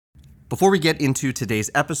Before we get into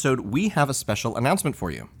today's episode, we have a special announcement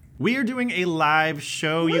for you. We are doing a live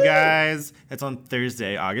show, you guys. It's on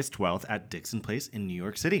Thursday, August 12th at Dixon Place in New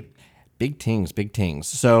York City. Big tings, big tings.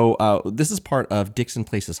 So this is part of Dixon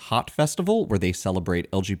Place's Hot Festival, where they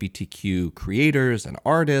celebrate LGBTQ creators and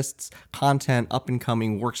artists, content,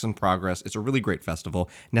 up-and-coming, works in progress. It's a really great festival.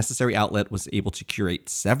 Necessary Outlet was able to curate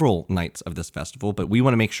several nights of this festival, but we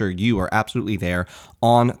want to make sure you are absolutely there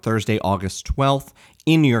on Thursday, August 12th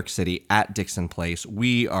in New York City at Dixon Place.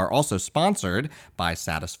 We are also sponsored by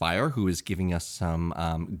Satisfyer, who is giving us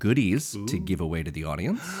some goodies to give away to the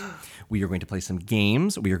audience. We are going to play some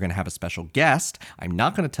games. We are going to have a special guest. I'm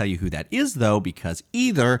not going to tell you who that is, though, because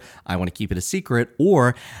either I want to keep it a secret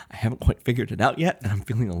or I haven't quite figured it out yet, and I'm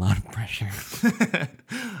feeling a lot of pressure.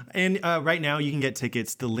 And right now, you can get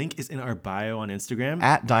tickets. The link is in our bio on Instagram.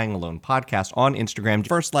 At Dying Alone Podcast on Instagram.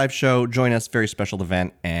 First live show. Join us. Very special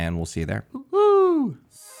event, and we'll see you there. Woo!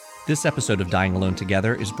 This episode of Dying Alone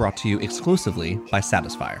Together is brought to you exclusively by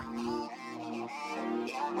Satisfyer.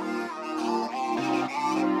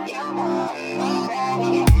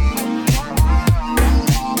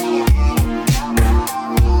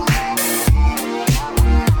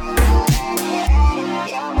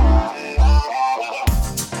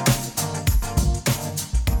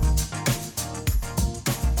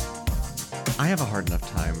 I have a hard enough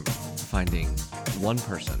time finding one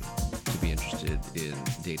person to be interested in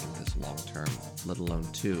dating this long term, let alone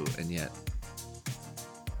two, and yet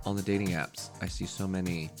on the dating apps, I see so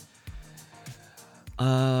many.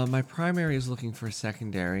 My primary is looking for a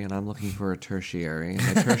secondary, and I'm looking for a tertiary. And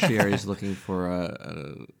my tertiary is looking for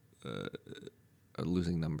a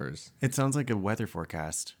losing numbers. It sounds like a weather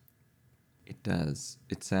forecast. It does.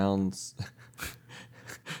 It sounds...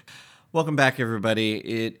 Welcome back, everybody.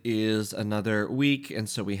 It is another week, and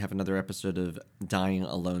so we have another episode of Dying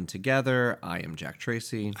Alone Together. I am Jack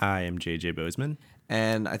Tracy. I am JJ Bozeman.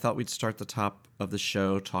 And I thought we'd start the top of the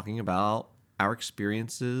show talking about our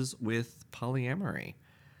experiences with polyamory.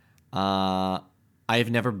 I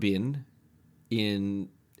have never been in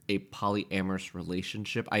a polyamorous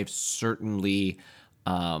relationship. I've certainly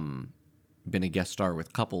been a guest star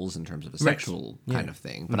with couples in terms of a sexual kind of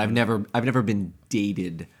thing, but I've never been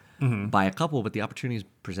dated by a couple, but the opportunity has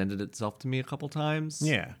presented itself to me a couple times.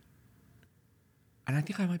 Yeah. And I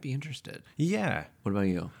think I might be interested. Yeah. What about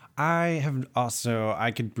you? I have also,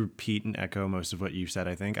 I could repeat and echo most of what you said,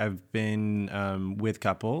 I think. I've been with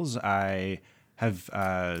couples. I've had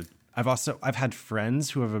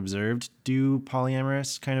friends who have observed do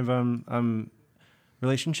polyamorous kind of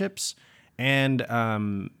relationships. And,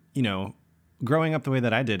 growing up the way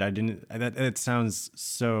that I did, it sounds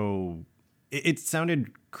so... It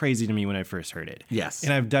sounded crazy to me when I first heard it. Yes.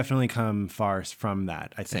 And I've definitely come far from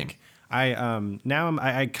that, I think. Same.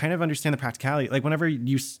 I kind of understand the practicality. Like whenever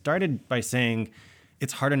you started by saying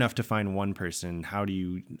it's hard enough to find one person, how do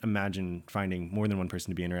you imagine finding more than one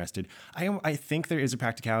person to be interested? I think there is a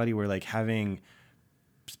practicality where like having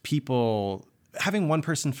one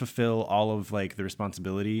person fulfill all of like the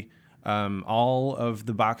responsibility, all of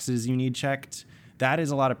the boxes you need checked. That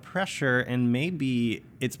is a lot of pressure, and maybe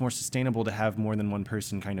it's more sustainable to have more than one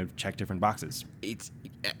person kind of check different boxes.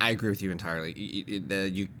 I agree with you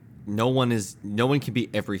entirely. No one can be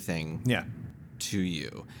everything to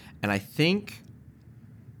you. And I think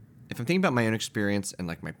if I'm thinking about my own experience and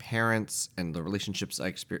like my parents and the relationships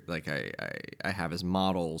I have as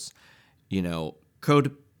models, we've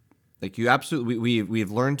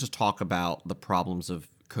learned to talk about the problems of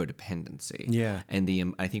codependency. Yeah.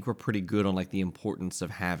 And I think we're pretty good on like the importance of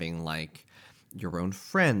having like your own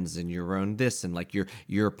friends and your own this, and like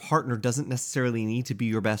your partner doesn't necessarily need to be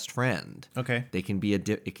your best friend. Okay. They can be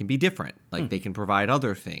it can be different. Like they can provide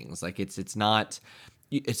other things. Like it's not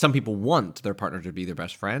some people want their partner to be their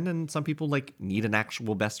best friend, and some people like need an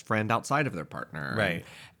actual best friend outside of their partner. Right.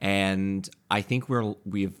 And I think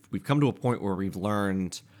we've come to a point where we've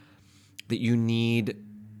learned that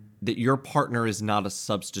that your partner is not a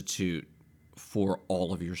substitute for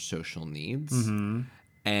all of your social needs. Mm-hmm.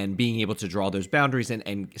 And being able to draw those boundaries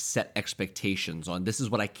and set expectations on this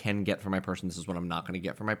is what I can get from my person, this is what I'm not going to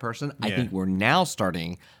get from my person. Yeah. I think we're now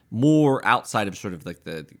starting more outside of sort of like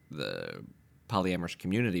the polyamorous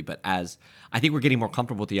community, but as I think we're getting more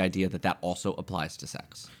comfortable with the idea that also applies to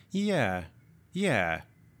sex. Yeah. Yeah.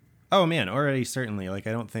 Oh man, already certainly. Like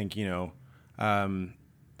I don't think,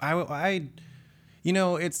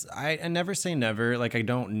 I never say never. Like I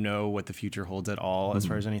don't know what the future holds at all as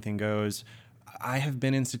far as anything goes. I have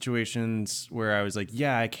been in situations where I was like,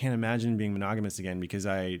 yeah, I can't imagine being monogamous again because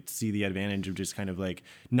I see the advantage of just kind of like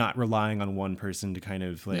not relying on one person to kind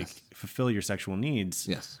of like fulfill your sexual needs.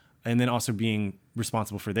 Yes. and then also being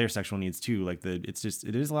responsible for their sexual needs too. Like it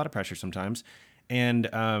is a lot of pressure sometimes. And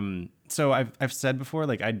so I've said before,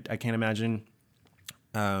 like I can't imagine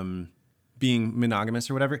being monogamous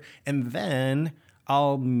or whatever. And then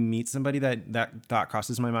I'll meet somebody that thought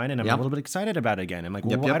crosses my mind, and I'm a little bit excited about it again. I'm like,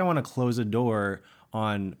 well, I don't want to close a door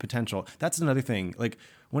on potential. That's another thing. Like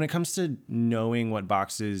when it comes to knowing what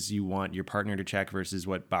boxes you want your partner to check versus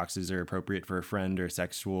what boxes are appropriate for a friend or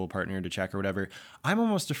sexual partner to check or whatever, I'm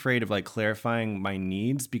almost afraid of like clarifying my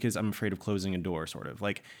needs because I'm afraid of closing a door, sort of.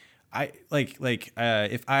 Like I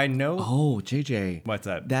if I know. Oh, JJ. What's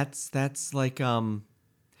that? That's like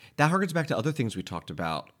that harkens back to other things we talked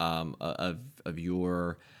about of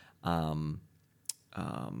your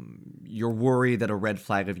worry that a red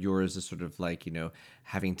flag of yours is sort of like, you know,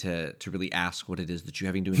 having to really ask what it is that you're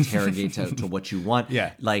having to interrogate to what you want.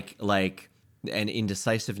 Yeah. Like an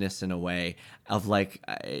indecisiveness in a way of like,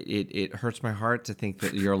 it hurts my heart to think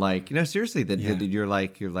that you're like, you know, seriously, that you're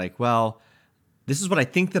like, well, this is what I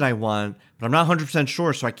think that I want, but I'm not 100%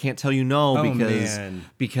 sure, so I can't tell you no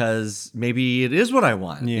because maybe it is what I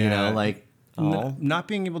want. Yeah. You know, like not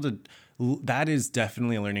being able to. That is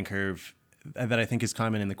definitely a learning curve that I think is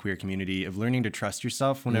common in the queer community, of learning to trust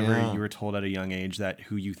yourself whenever you were told at a young age that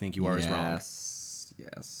who you think you are is wrong.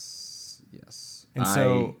 Yes. And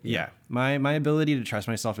so, my ability to trust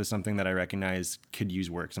myself is something that I recognize could use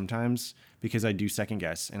work sometimes, because I do second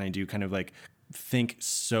guess and I do kind of like think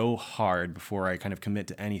so hard before I kind of commit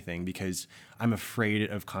to anything because I'm afraid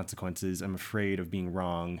of consequences. I'm afraid of being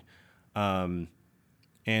wrong. And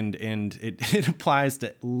it applies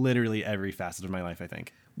to literally every facet of my life, I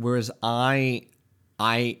think. Whereas I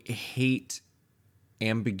hate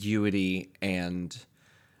ambiguity and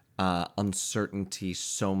uncertainty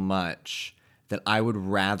so much that I would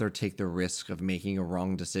rather take the risk of making a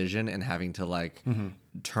wrong decision and having to like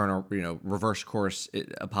reverse course,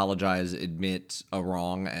 apologize, admit a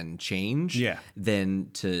wrong and change than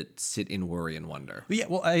to sit in worry and wonder. Yeah,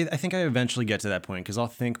 well, I think I eventually get to that point because I'll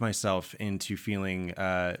think myself into feeling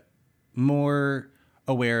more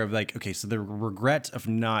aware of like, okay, so the regret of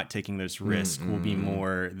not taking this risk will be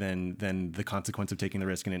more than the consequence of taking the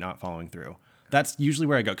risk and it not following through. That's usually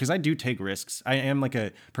where I go because I do take risks. I am like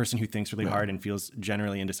a person who thinks really hard and feels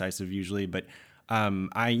generally indecisive usually, but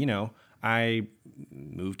I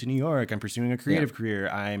moved to New York. I'm pursuing a creative career.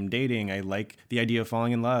 I'm dating. I like the idea of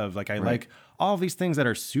falling in love. Like I like all of these things that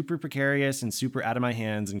are super precarious and super out of my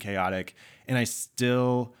hands and chaotic. And I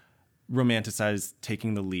still romanticize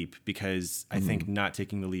taking the leap because I think not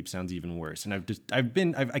taking the leap sounds even worse. And I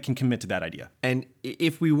can commit to that idea. And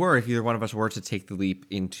if either one of us were to take the leap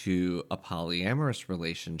into a polyamorous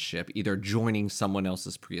relationship, either joining someone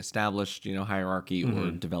else's pre-established, hierarchy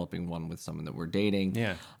or developing one with someone that we're dating.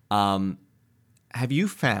 Yeah. Have you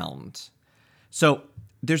found, so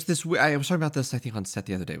there's this, I was talking about this, I think on set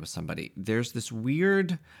the other day with somebody, there's this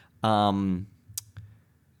weird thing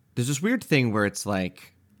where it's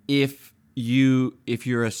like, if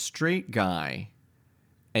you're a straight guy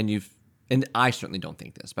and I certainly don't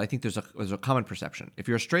think this, but I think there's a common perception. If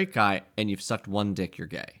you're a straight guy and you've sucked one dick, you're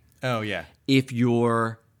gay. Oh yeah. If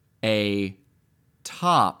you're a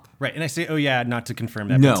top, right, and I say, oh yeah, not to confirm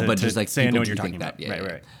that, but just like say I know what you're think talking that.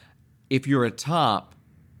 about. Right. If you're a top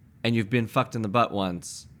and you've been fucked in the butt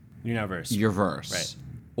once, you're now verse. You're verse. Right.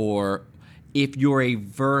 Or if you're a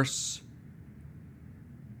verse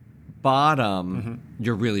bottom,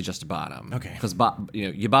 you're really just a bottom. Okay. Because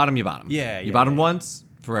you bottom. Yeah. You bottom once,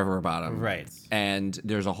 forever a bottom. Right. And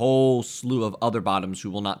there's a whole slew of other bottoms who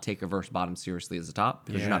will not take a verse bottom seriously as a top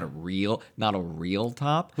because you're not a real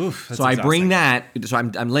top. Oof, that's so I bring exhausting. that.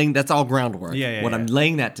 So I'm laying, that's all groundwork. What I'm Yeah.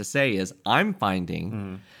 laying that to say is I'm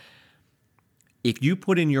finding if you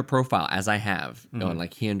put in your profile, as I have on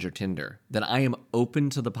like Hinge or Tinder, that I am open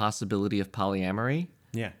to the possibility of polyamory.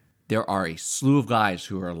 Yeah. There are a slew of guys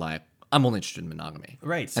who are like, I'm only interested in monogamy.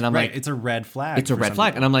 Right. And I'm like, it's a red flag. it's a red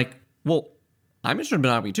flag. And I'm like, well, I'm interested in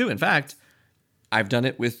monogamy too. In fact, I've done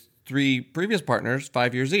it with 3 previous partners,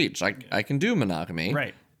 5 years each. I can do monogamy.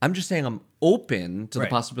 Right. I'm just saying I'm open to the Right.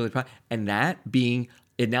 possibility of, and that being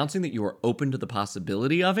announcing that you are open to the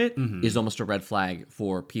possibility of it is almost a red flag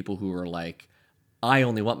for people who are like, I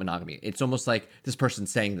only want monogamy. It's almost like this person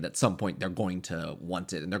saying that at some point they're going to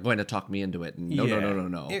want it and they're going to talk me into it. And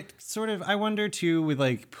no. It sort of, I wonder too, with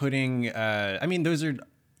like putting, I mean, those are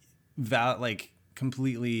like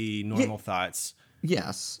completely normal thoughts.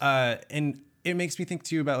 Yes. And it makes me think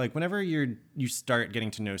too about like whenever you start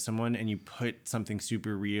getting to know someone and you put something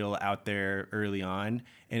super real out there early on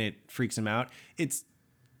and it freaks them out,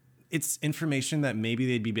 it's information that maybe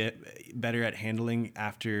they'd be better at handling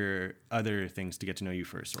after other things to get to know you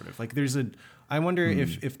first, sort of. Like I wonder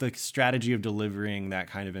if the strategy of delivering that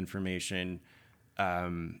kind of information,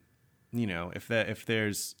 if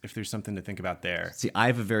there's something to think about there. See, I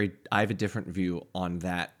have a different view on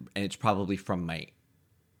that, and it's probably from my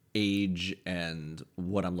age and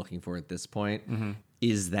what I'm looking for at this point,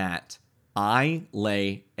 is that I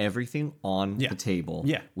lay everything on the table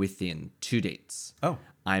within 2 dates. Oh.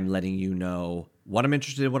 I'm letting you know what I'm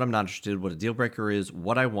interested in, what I'm not interested in, what a deal breaker is,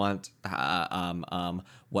 what I want,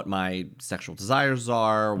 what my sexual desires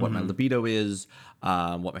are, what my libido is,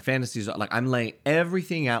 what my fantasies are. Like, I'm laying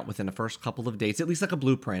everything out within the first couple of dates, at least like a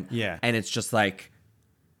blueprint. Yeah. And it's just like,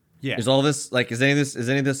 Yeah. is all this, like, is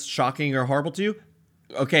any of this shocking or horrible to you?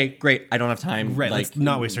 Okay, great. I don't have time. Right. Like, Let's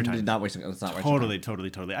not waste our time. Let's not waste our time.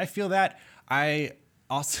 Totally. I feel that. I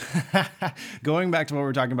also, going back to what we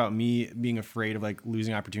were talking about, me being afraid of like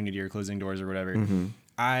losing opportunity or closing doors or whatever.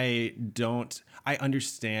 I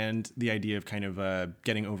understand the idea of kind of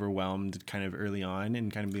getting overwhelmed kind of early on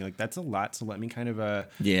and kind of being like, that's a lot. So let me kind of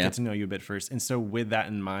get to know you a bit first. And so with that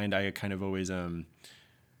in mind, I kind of always, I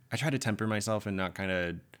try to temper myself and not kind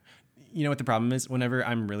of, you know what the problem is? Whenever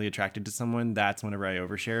I'm really attracted to someone, that's whenever I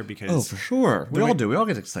overshare because... Oh, for sure. We all do. We all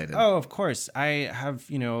get excited. Oh, of course. I have,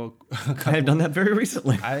 I've done that very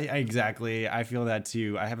recently. Exactly. I feel that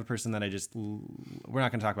too. I have a person that we're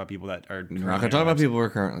not going to talk about people that are... We're not going to talk about people who are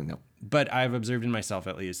currently, no. But I've observed in myself,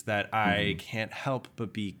 at least, that I can't help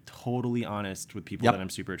but be totally honest with people that I'm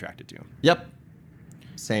super attracted to. Yep.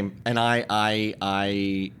 Same. And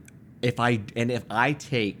if I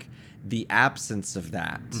take the absence of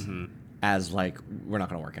that as like, we're not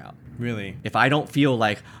going to work out. Really? If I don't feel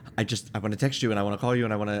like I want to text you and I want to call you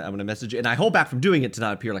and I want to message you and I hold back from doing it to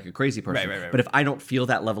not appear like a crazy person. Right. But if I don't feel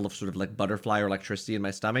that level of sort of like butterfly or electricity in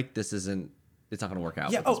my stomach, it's not going to work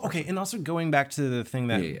out. Yeah. Oh, okay. And also going back to the thing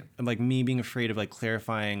that like me being afraid of like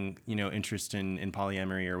clarifying, interest in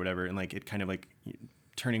polyamory or whatever, and like it kind of like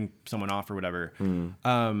turning someone off or whatever.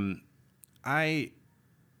 I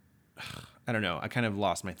don't know. I kind of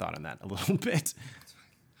lost my thought on that a little bit.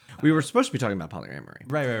 We were supposed to be talking about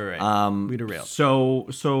polyamory. Right. We derailed. So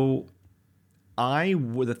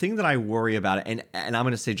the thing that I worry about it, and I'm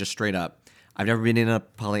going to say just straight up, I've never been in a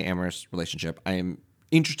polyamorous relationship. I am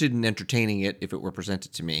interested in entertaining it if it were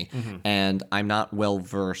presented to me, and I'm not well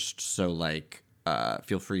versed. So like,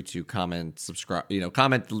 feel free to comment, subscribe,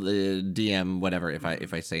 comment, DM, whatever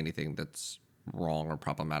if I say anything that's wrong or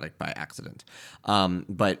problematic by accident.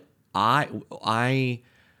 But I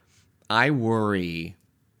worry.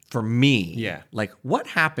 For me, like, what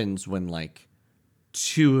happens when, like,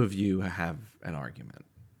 2 of you have an argument?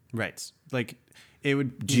 Right. Like, it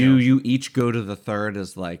would... Do you each go to the third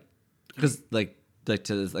as, like... Because, like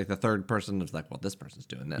the third person is like, well, this person's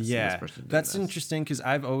doing this. Yeah. This person's doing That's this. interesting, because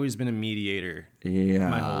I've always been a mediator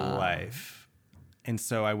my whole life. And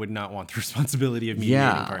so I would not want the responsibility of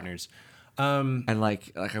mediating partners. And,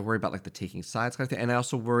 like I worry about, like, the taking sides kind of thing. And I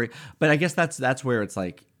also worry... But I guess that's where it's,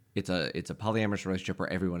 like... It's a polyamorous relationship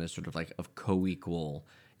where everyone is sort of like of co-equal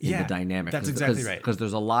in the dynamic. That's exactly right. Because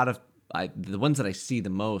there's a lot of the ones that I see the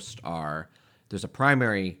most are there's a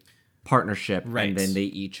primary partnership, and then they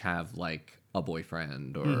each have like a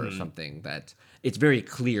boyfriend or something that it's very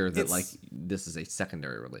clear that like this is a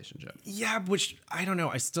secondary relationship. Yeah, which I don't know.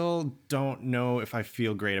 I still don't know if I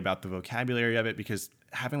feel great about the vocabulary of it, because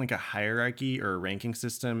having like a hierarchy or a ranking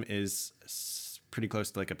system is pretty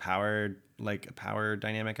close to like a power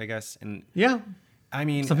dynamic, I guess. And I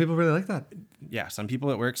mean, some people really like that. Yeah, some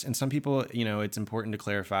people it works, and some people, it's important to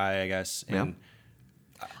clarify, I guess. And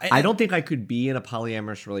I don't think I could be in a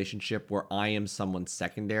polyamorous relationship where I am someone's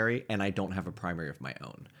secondary and I don't have a primary of my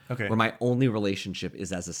own. Okay. Where my only relationship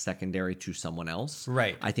is as a secondary to someone else.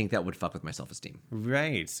 Right. I think that would fuck with my self-esteem.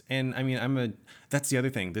 Right. And I mean, that's the other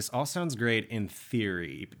thing. This all sounds great in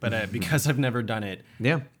theory, but because I've never done it,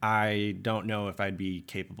 I don't know if I'd be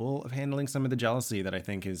capable of handling some of the jealousy that I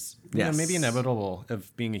think is maybe inevitable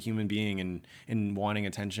of being a human being and wanting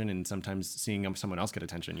attention and sometimes seeing someone else get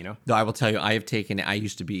attention, No, I will tell you, I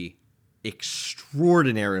used to be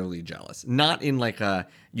extraordinarily jealous. Not in like a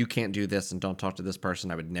you can't do this and don't talk to this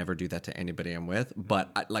person. I would never do that to anybody I'm with,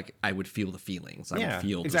 but I would feel the feelings. I would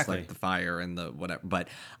feel just like the fire and the whatever. But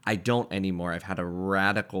I don't anymore. I've had a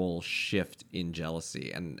radical shift in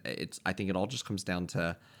jealousy, and I think it all just comes down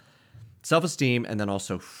to self-esteem and then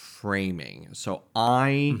also framing. So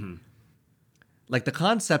like the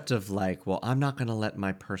concept of like, well, I'm not going to let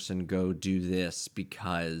my person go do this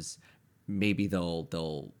because maybe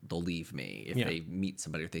they'll leave me if they meet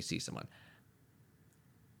somebody, if they see someone.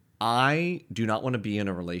 I do not want to be in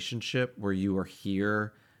a relationship where you are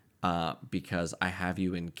here because I have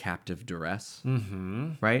you in captive duress,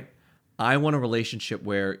 right? I want a relationship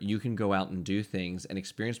where you can go out and do things and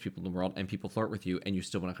experience people in the world, and people flirt with you, and you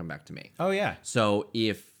still want to come back to me. Oh yeah. So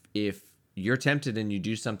if you're tempted and you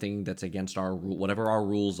do something that's against our rule, whatever our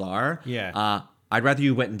rules are, I'd rather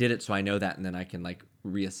you went and did it so I know that, and then I can like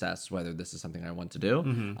reassess whether this is something I want to do.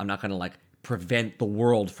 I'm not going to like prevent the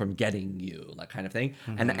world from getting you, like kind of thing.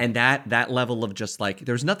 And that level of just like,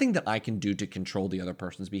 there's nothing that I can do to control the other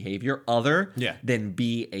person's behavior other than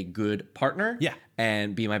be a good partner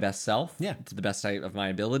and be my best self to the best of my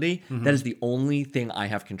ability. That is the only thing I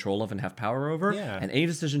have control of and have power over. And any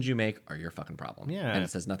decisions you make are your fucking problem. And it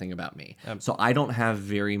says nothing about me. So I don't have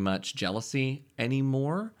very much jealousy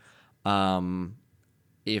anymore.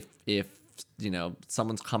 If you know,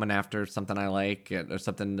 someone's coming after something I like or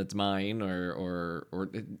something that's mine or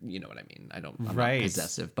you know what I mean? I'm not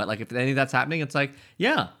possessive, but like if any of that's happening, it's like,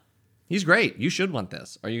 yeah, he's great. You should want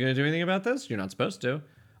this. Are you going to do anything about this? You're not supposed to.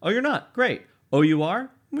 Oh, you're not. Great. Oh, you are?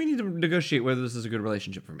 We need to negotiate whether this is a good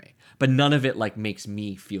relationship for me. But none of it like makes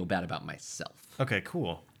me feel bad about myself. Okay,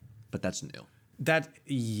 cool. But that's new.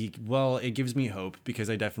 Well, it gives me hope because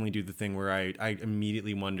I definitely do the thing where I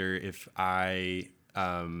immediately wonder if I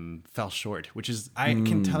fell short, which is, I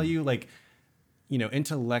can tell you, like, you know,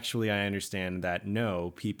 intellectually I understand that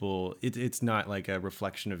no, people, it's not like a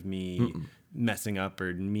reflection of me messing up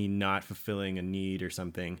or me not fulfilling a need or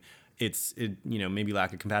something. It's you know, maybe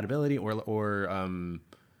lack of compatibility or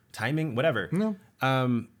timing, whatever. No.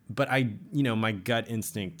 But I, you know, my gut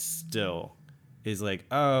instinct still is like,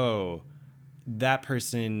 oh, that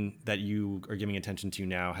person that you are giving attention to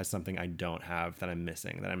now has something I don't have that I'm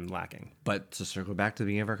missing, that I'm lacking. But to circle back to the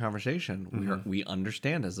beginning of our conversation, we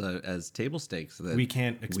understand as table stakes that we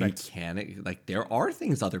can't expect. Like there are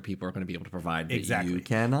things other people are going to be able to provide that you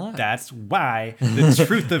cannot. That's why the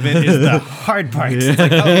truth of it is the hard part. It's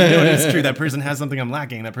like, oh, you know, it is true. That person has something I'm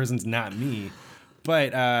lacking. That person's not me.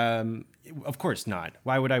 But of course not.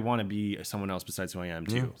 Why would I want to be someone else besides who I am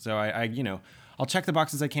too? So I you know, I'll check the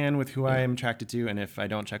boxes I can with who I am attracted to, and if I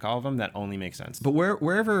don't check all of them, that only makes sense. But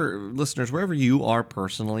wherever listeners, wherever you are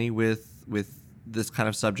personally with this kind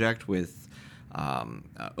of subject, with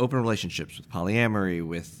open relationships, with polyamory,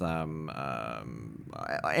 with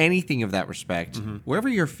anything of that respect, wherever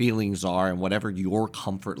your feelings are and whatever your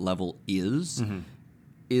comfort level is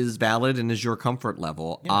valid and is your comfort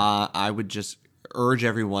level. I would just urge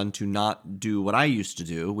everyone to not do what I used to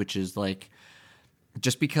do, which is like,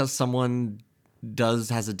 just because someone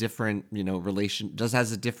has a different, you know,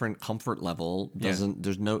 has a different comfort level,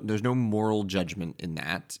 there's no moral judgment in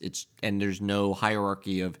that. And there's no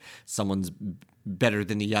hierarchy of someone's better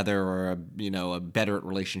than the other or better at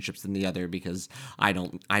relationships than the other because I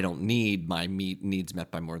don't need my needs met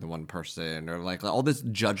by more than one person, or like all this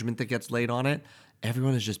judgment that gets laid on it.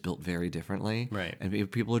 Everyone is just built very differently. Right.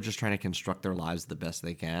 And people are just trying to construct their lives the best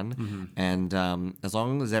they can. And as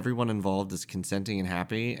long as everyone involved is consenting and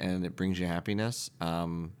happy and it brings you happiness,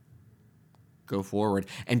 go forward.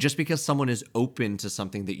 And just because someone is open to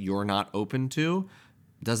something that you're not open to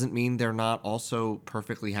doesn't mean they're not also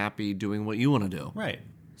perfectly happy doing what you want to do. Right.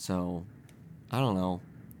 So, I don't know.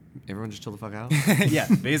 Everyone just chill the fuck out. Yeah,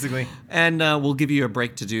 basically. And we'll give you a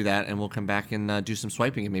break to do that, and we'll come back and do some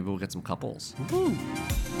swiping, and maybe we'll get some couples. Woo.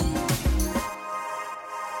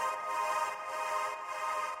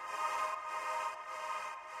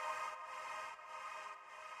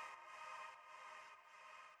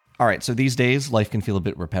 All right, so these days, life can feel a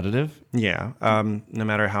bit repetitive. Yeah, no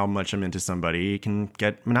matter how much I'm into somebody, it can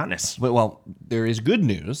get monotonous. Well, there is good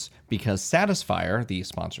news because Satisfyer, the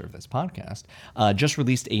sponsor of this podcast, just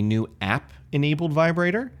released a new app-enabled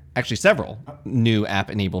vibrator. Actually, several new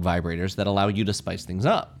app-enabled vibrators that allow you to spice things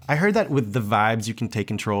up. I heard that with the vibes, you can take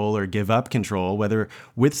control or give up control, whether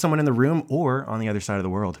with someone in the room or on the other side of the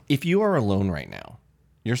world. If you are alone right now,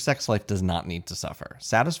 your sex life does not need to suffer.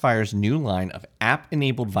 Satisfyer's new line of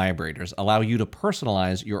app-enabled vibrators allow you to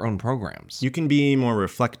personalize your own programs. You can be more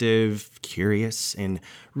reflective, curious, and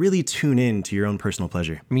really tune in to your own personal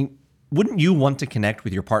pleasure. I mean, wouldn't you want to connect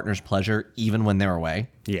with your partner's pleasure even when they're away?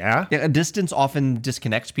 Yeah. A distance often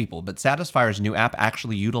disconnects people, but Satisfyer's new app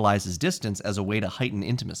actually utilizes distance as a way to heighten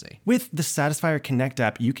intimacy. With the Satisfyer Connect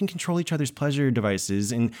app, you can control each other's pleasure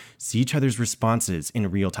devices and see each other's responses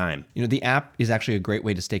in real time. You know, the app is actually a great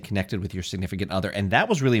way to stay connected with your significant other, and that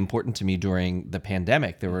was really important to me during the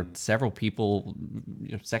pandemic. There were several people,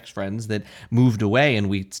 sex friends, that moved away, and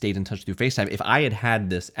we stayed in touch through FaceTime. If I had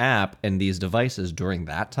had this app and these devices during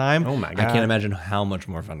that time, oh my God, I can't imagine how much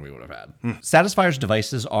more fun we would have had. Satisfyer's devices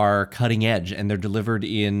devices are cutting edge and they're delivered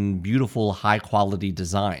in beautiful, high quality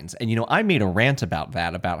designs. And, I made a rant about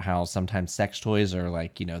that, about how sometimes sex toys are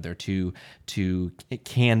like, they're too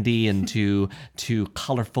candy and too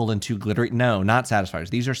colorful and too glittery. No, not Satisfiers.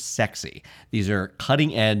 These are sexy. These are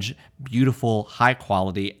cutting edge, beautiful, high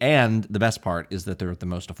quality. And the best part is that they're at the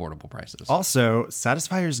most affordable prices. Also,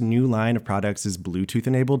 Satisfyer's new line of products is Bluetooth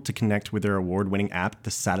enabled to connect with their award-winning app, the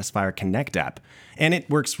Satisfyer Connect app. And it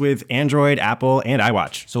works with Android, Apple, and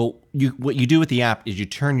iWatch. So what you do with the app is you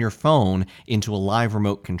turn your phone into a live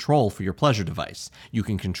remote control for your pleasure device. You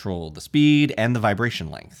can control the speed and the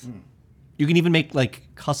vibration length. You can even make like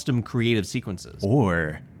custom creative sequences.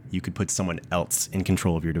 Or you could put someone else in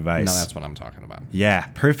control of your device. No, that's what I'm talking about. Yeah,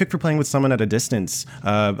 perfect for playing with someone at a distance,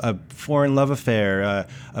 a foreign love affair,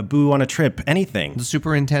 a boo on a trip, anything. The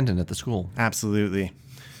superintendent at the school. Absolutely.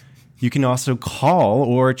 You can also call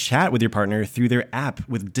or chat with your partner through their app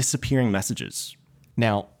with disappearing messages.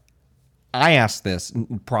 Now, I ask this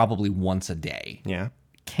probably once a day. Yeah?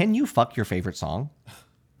 Can you fuck your favorite song?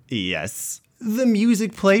 Yes. The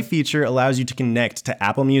Music Play feature allows you to connect to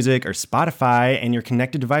Apple Music or Spotify, and your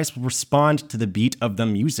connected device will respond to the beat of the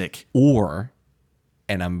music. Or,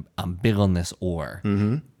 and I'm big on this or,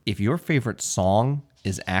 if your favorite song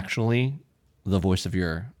is actually the voice of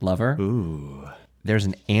your lover, there's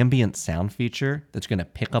an ambient sound feature that's going to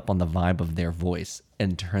pick up on the vibe of their voice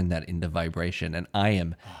and turn that into vibration. And I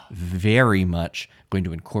am very much going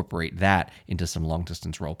to incorporate that into some long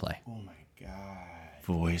distance roleplay. Oh my God.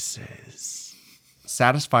 Voices.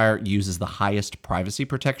 Satisfyer uses the highest privacy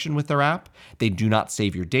protection with their app. They do not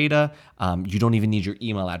save your data. You don't even need your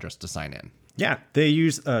email address to sign in. Yeah, they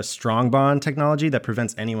use a strong bond technology that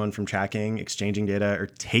prevents anyone from tracking, exchanging data, or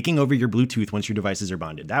taking over your Bluetooth once your devices are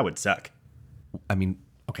bonded. That would suck. I mean,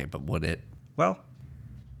 okay, but would it? Well,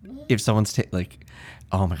 If someone's like,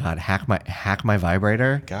 oh my God, hack my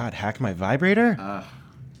vibrator. God, hack my vibrator?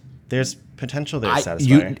 There's potential there,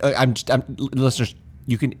 Satisfyer. Listeners,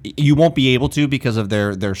 you won't be able to because of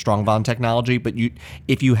their strong bond technology. But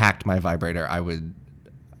if you hacked my vibrator, I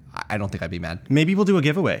don't think I'd be mad. Maybe we'll do a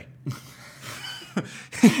giveaway.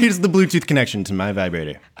 Here's the Bluetooth connection to my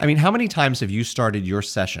vibrator. I mean, how many times have you started your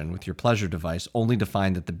session with your pleasure device only to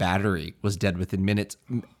find that the battery was dead within minutes?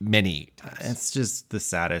 Many times. It's just the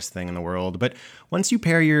saddest thing in the world. But once you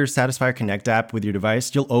pair your Satisfyer Connect app with your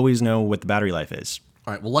device, you'll always know what the battery life is.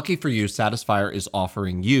 All right. Well, lucky for you, Satisfyer is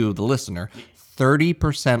offering you, the listener,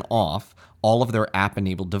 30% off all of their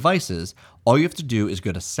app-enabled devices. All you have to do is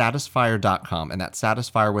go to satisfyer.com, and that's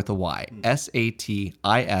Satisfyer with a Y,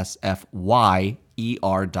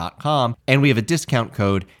 SATISFYER.com, and we have a discount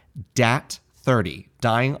code DAT30,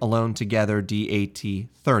 Dying Alone Together,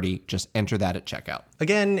 DAT30. Just enter that at checkout.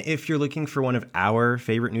 Again, if you're looking for one of our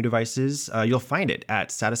favorite new devices, you'll find it at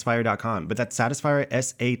satisfyer.com, but that's Satisfyer,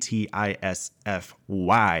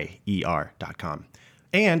 SATISFYER.com.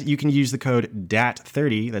 And you can use the code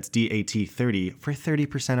DAT30, that's DAT30, for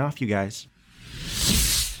 30% off, you guys.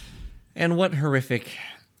 And what horrific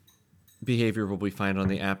behavior will we find on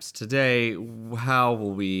the apps today? How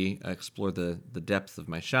will we explore the depth of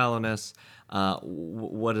my shallowness?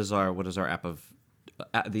 What is our app of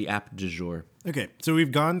the app du jour? Okay, so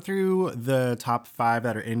we've gone through the top 5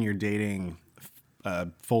 that are in your dating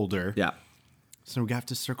folder. Yeah. So we have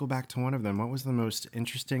to circle back to one of them. What was the most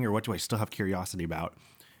interesting, or what do I still have curiosity about?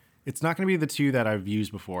 It's not going to be the 2 that I've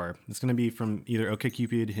used before. It's going to be from either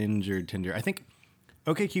OkCupid, Hinge, or Tinder. I think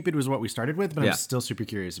OkCupid was what we started with, but I'm still super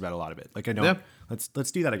curious about a lot of it. Like I know. Yeah.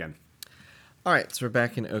 Let's do that again. All right, so we're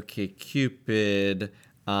back in OkCupid.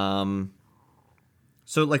 So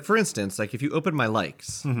like for instance, like if you open my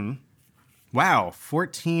likes. Mm-hmm. Wow,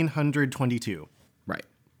 1,422. Right.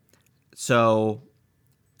 So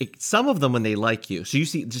some of them when they like you, so you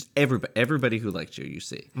see just everybody who likes you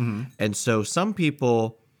see. Mm-hmm. And so some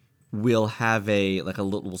people will have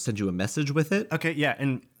will send you a message with it. Okay, yeah,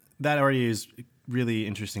 and that already is really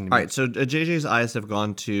interesting to me. All right, so JJ's eyes have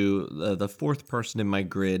gone to the 4th person in my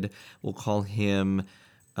grid. We'll call him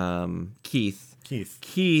Keith.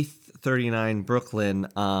 Keith, 39, Brooklyn,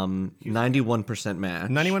 91% match.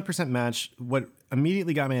 91% match. What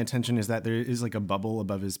immediately got my attention is that there is like a bubble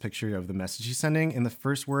above his picture of the message he's sending, and the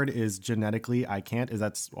first word is genetically I can't.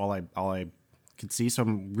 That's all I could see. So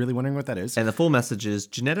I'm really wondering what that is. And the full message is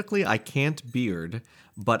genetically I can't beard,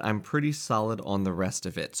 but I'm pretty solid on the rest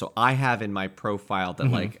of it. So I have in my profile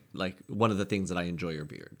that like one of the things that I enjoy are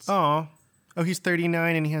beards. Oh, he's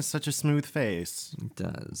 39 and he has such a smooth face. He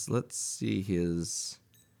does. Let's see his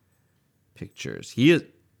pictures.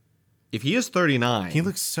 If he is 39, he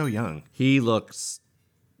looks so young. He looks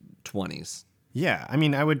 20s. Yeah, I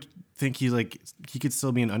mean, I would think he could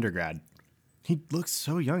still be an undergrad. He looks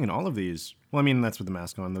so young in all of these. Well, I mean, that's with the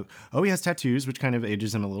mask on. Oh, he has tattoos, which kind of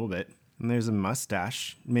ages him a little bit. And there's a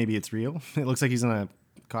mustache. Maybe it's real. It looks like he's in a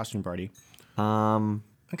costume party.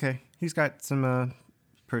 Okay, he's got some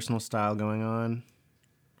personal style going on.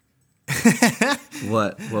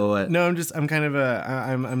 What? No, I'm kind of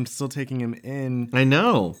I'm still taking him in. I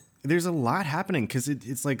know. There's a lot happening because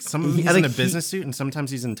it's like some of He- he's like in a he- business suit and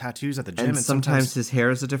sometimes he's in tattoos at the gym And sometimes his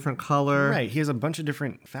hair is a different color. right. He has a bunch of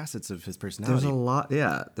different facets of his personality. There's a lot.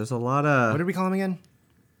 Yeah. There's a lot of. What did we call him again?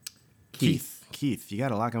 Keith. Keith, you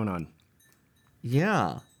got a lot going on.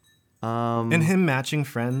 Yeah. And him matching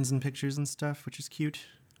friends and pictures and stuff, which is cute.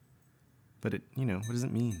 But what does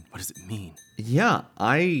it mean? What does it mean? Yeah.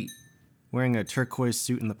 Wearing a turquoise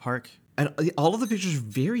suit in the park. And all of the pictures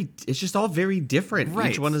are it's just all very different.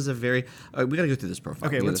 Right. Each one is a very. We got to go through this profile.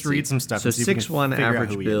 Okay, We let's gotta read see. some stuff So and see if we can 6'1" figure out average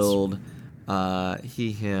who he is. build.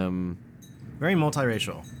 He, him. Very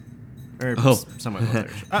multiracial. Or Oh. somewhat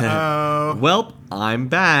multiracial. Uh-oh. Well, I'm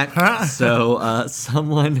back. So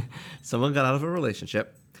someone got out of a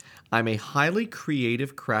relationship. I'm a highly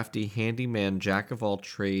creative, crafty, handyman, jack of all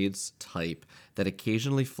trades type that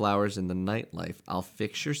occasionally flowers in the nightlife. I'll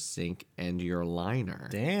fix your sink and your liner.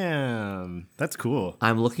 Damn. That's cool.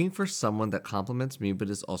 I'm looking for someone that compliments me but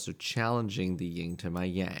is also challenging the yin to my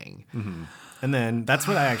yang. And then this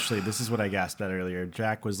is what I gasped at earlier.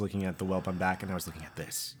 Jack was looking at the Whelp I'm Back, and I was looking at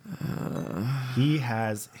this. He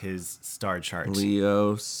has his star chart.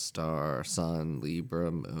 Leo, star, sun, Libra,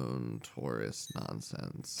 moon, Taurus,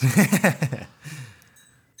 nonsense.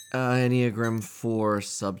 Enneagram 4,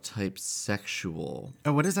 subtype sexual.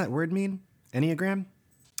 Oh, what does that word mean? Enneagram?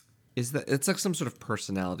 It's like some sort of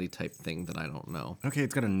personality type thing that I don't know. Okay,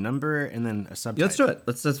 it's got a number and then a subtype. Yeah, let's do it.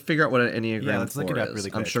 Let's figure out what an Enneagram Yeah, let's 4 look it up is.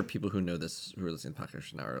 really I'm quick. sure people who know this, who are listening to the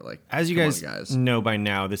podcast now, are like, As you "Come on, guys know by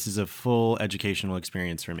now, this is a full educational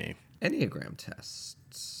experience for me. Enneagram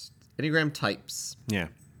tests. Enneagram types. Yeah.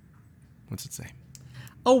 What's it say?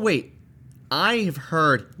 Oh, wait. I have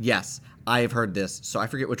heard this, so I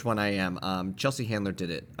forget which one I am. Chelsea Handler did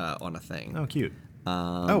it on a thing. Oh, cute.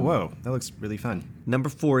 Oh, whoa. That looks really fun. Number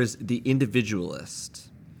 4 is the individualist.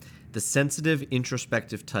 The sensitive,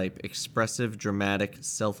 introspective type, expressive, dramatic,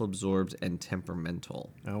 self-absorbed, and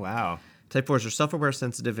temperamental. Oh, wow. Type 4s are self-aware,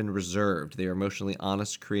 sensitive, and reserved. They are emotionally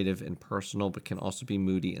honest, creative, and personal, but can also be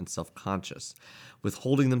moody and self-conscious.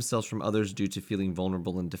 Withholding themselves from others due to feeling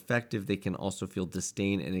vulnerable and defective, they can also feel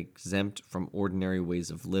disdain and exempt from ordinary ways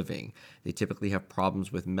of living. They typically have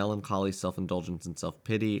problems with melancholy, self-indulgence, and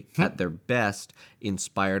self-pity. At their best,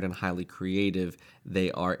 inspired and highly creative, they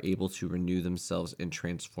are able to renew themselves and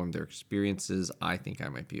transform their experiences. I think I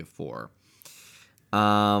might be a 4.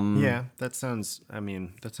 Yeah, that sounds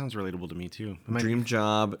relatable to me too. Dream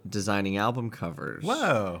job, designing album covers.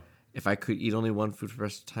 Whoa. If I could eat only one food for the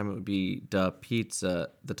rest of the time, it would be the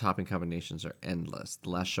pizza. The topping combinations are endless. The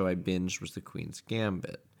last show I binged was The Queen's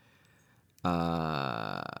Gambit.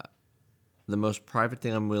 The most private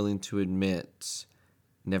thing I'm willing to admit,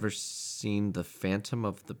 never seen The Phantom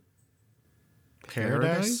of the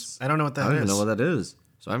Paradise? I don't know what that is. I don't even know what that is.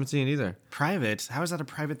 So I haven't seen it either. Private? How is that a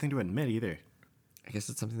private thing to admit either? I guess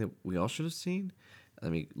it's something that we all should have seen.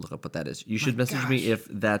 Let me look up what that is. You should message me if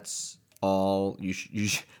that's all.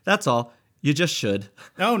 That's all. You just should.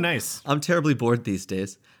 Oh, nice. I'm terribly bored these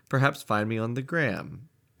days. Perhaps find me on the gram.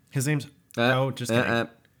 His name's... just kidding.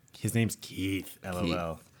 His name's Keith.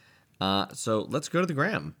 LOL. So let's go to the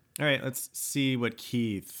gram. All right, let's see what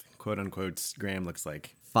Keith, quote unquote, Graham looks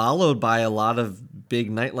like. Followed by a lot of big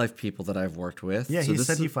nightlife people that I've worked with. Yeah, so he this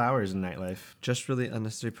said is he flowers in nightlife. just really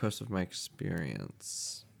unnecessary post of my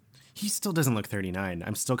experience. He still doesn't look 39.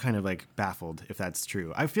 I'm still kind of like baffled if that's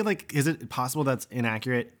true. I feel like, is it possible that's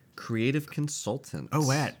inaccurate? Creative consultant. Oh,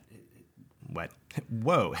 what?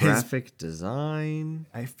 Whoa. Graphic design.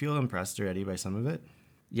 I feel impressed already by some of it.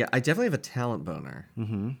 Yeah, I definitely have a talent boner.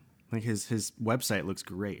 Like his website looks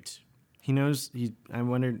great. He knows, I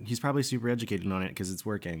wondered, he's probably super educated on it because it's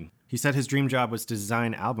working. He said his dream job was to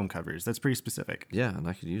design album covers. That's pretty specific. Yeah, and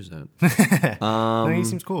I could use that. I think he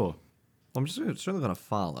seems cool. I'm just certainly going to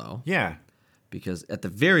follow. Yeah. Because at the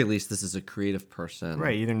very least, this is a creative person.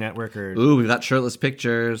 Right, either network or... Ooh, we've got shirtless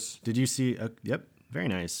pictures. Did you see... yep, very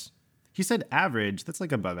nice. He said average. That's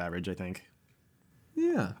like above average, I think.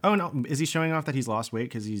 Yeah. Oh, no. Is he showing off that he's lost weight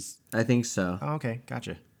because he's... I think so. Oh, okay.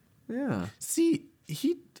 Gotcha. Yeah. See,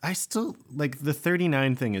 I still... Like, the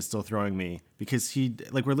 39 thing is still throwing me because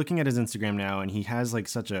we're looking at his Instagram now and he has, like,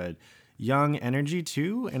 such a young energy,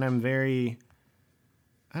 too. And I'm very...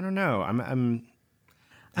 I don't know. I'm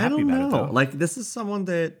I happy don't about know. it, though. Like, this is someone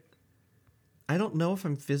that I don't know if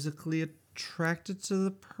I'm physically attracted to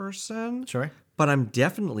the person. Sure. but I'm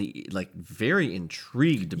definitely like very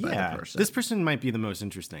intrigued by the person. This person might be the most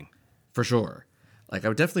interesting. For sure. Like I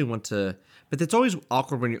would definitely want to, but it's always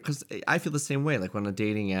awkward when you're, because I feel the same way. Like on a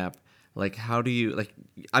dating app, like how do you, like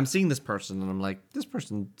I'm seeing this person and I'm like, this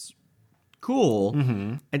person's cool.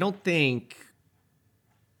 I don't think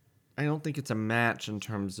it's a match in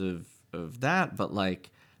terms of that, but like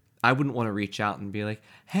I wouldn't want to reach out and be like,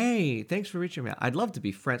 hey, thanks for reaching out. I'd love to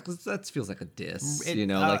be friends, because that feels like a diss,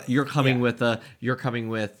 like you're coming with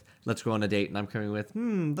let's go on a date, and I'm coming with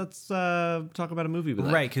let's talk about a movie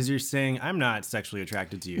with Right, because you're saying I'm not sexually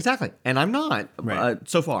attracted to you. exactly, and I'm not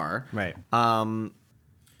so far. Right.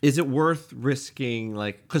 Is it worth risking,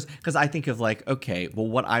 like, because I think of like, okay, well,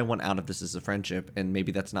 what I want out of this is a friendship, and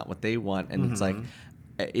maybe that's not what they want, and it's like,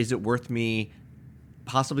 is it worth me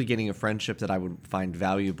possibly getting a friendship that I would find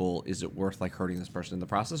valuable? Is it worth like hurting this person in the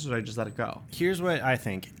process, or should I just let it go? Here's what I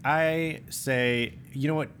think. I say, you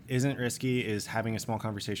know what isn't risky is having a small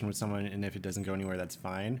conversation with someone, and if it doesn't go anywhere, that's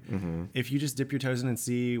fine. If you just dip your toes in and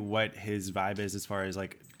see what his vibe is as far as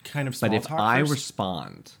like kind of small But if talk I first.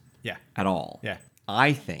 respond Yeah. at all, Yeah.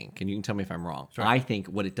 I think, and you can tell me if I'm wrong, I think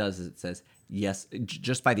what it does is it says, yes,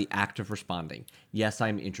 just by the act of responding, yes,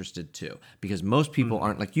 I'm interested too. Because most people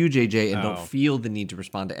aren't like you, JJ, and don't feel the need to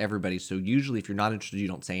respond to everybody. So usually if you're not interested, you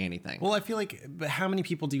don't say anything. Well, I feel like, but how many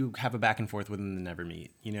people do you have a back and forth with and never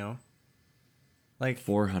meet, you know? Like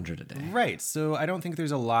 400 a day. Right. So I don't think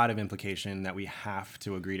there's a lot of implication that we have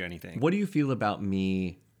to agree to anything. What do you feel about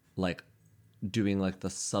me, like, doing like the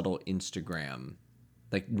subtle Instagram,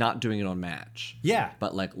 like not doing it on Match? Yeah.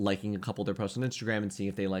 But like liking a couple of their posts on Instagram and seeing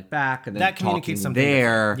if they like back, and then That communicates talking something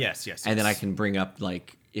there. different. Yes. And then I can bring up,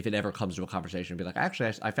 like, if it ever comes to a conversation, be like,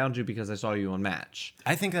 actually, I found you because I saw you on Match,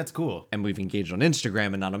 I think that's cool. and we've engaged on Instagram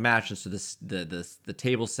and not on Match, and so the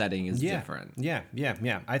table setting is different. Yeah.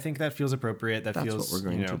 I think that feels appropriate. That's what we're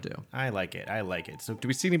going to do. I like it. So Do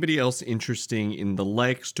we see anybody else interesting in the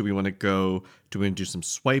likes? Do we want to go? Do we want to do some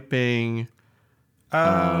swiping?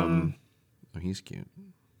 Oh, he's cute.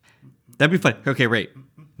 That'd be fun. Okay, wait.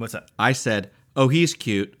 what's up? I said, oh, he's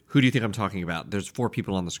cute. Who do you think I'm talking about? There's 4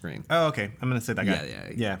 people on the screen. Oh, okay. I'm gonna say that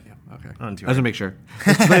guy. Yeah. Okay. On to I was it. gonna make sure.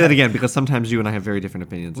 Let's play that again, because sometimes you and I have very different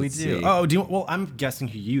opinions. We Let's do. see. Oh, well, I'm guessing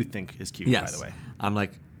who you think is cute. yes. By the way, I'm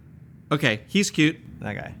like, okay, he's cute.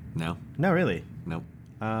 that guy. No. No, really. Nope.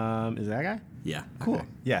 Is that guy? Yeah. Cool. Okay.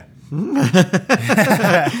 Yeah.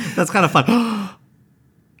 That's kind of fun.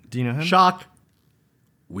 Do you know him? Shock.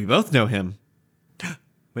 We both know him.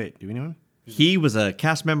 Wait, do we know him? He was a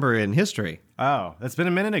cast member in History. Oh, that's been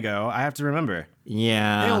a minute ago. I have to remember.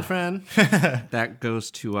 Yeah. Hey, old friend. That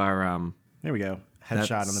goes to our There we go.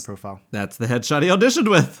 Headshot on the profile. That's the headshot he auditioned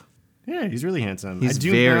with. Yeah, he's really handsome. He's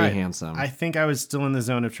very handsome. I think I was still in the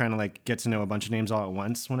zone of trying to like get to know a bunch of names all at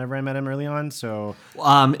once whenever I met him early on. So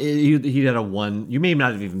He had a one. You may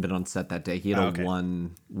not have even been on set that day. He had okay.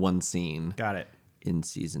 one scene got it. in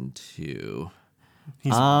season 2.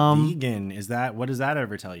 He's vegan. What does that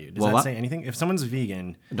ever tell you? Does that what? say anything? If someone's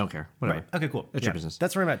vegan, Don't care. Whatever. right? Okay, cool. It's your business.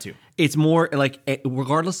 That's where I'm at too. It's more like,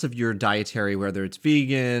 regardless of your dietary, whether it's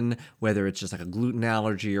vegan, whether it's just like a gluten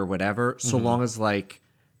allergy or whatever, so long as like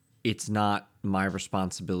it's not my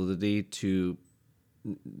responsibility to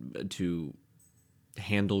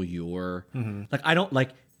handle your like, I don't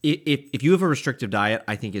like if you have a restrictive diet,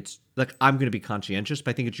 I think it's like, I'm going to be conscientious, but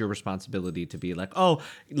I think it's your responsibility to be like, oh,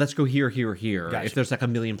 let's go here, here, here. Gotcha. If there's like a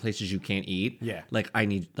million places you can't eat, Yeah. like I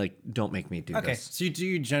need, like, don't make me do Okay, this. so do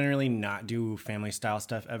you generally not do family style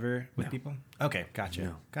stuff ever with people? Okay, gotcha.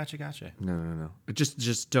 No. Gotcha. No.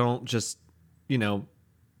 Just don't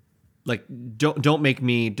like don't make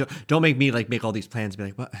me like make all these plans and be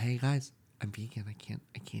like, well, hey guys, I'm vegan. I can't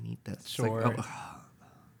eat this. It's like, Sure.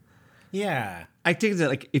 Yeah. I think that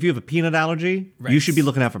like if you have a peanut allergy, you Right. should be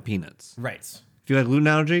looking out for peanuts. Right. If you have a gluten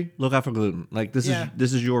allergy, look out for gluten. Like this Yeah.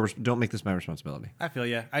 is your don't make this my responsibility. I feel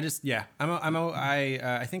yeah. I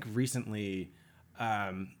think recently,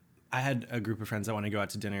 I had a group of friends that want to go out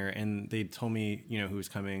to dinner, and they told me who was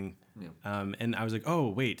coming, and I was like, oh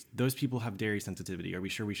wait, those people have dairy sensitivity. Are we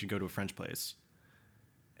sure we should go to a French place?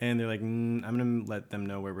 And they're like, I'm gonna let them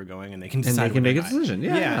know where we're going, and they can decide. they can whether make or a not. decision.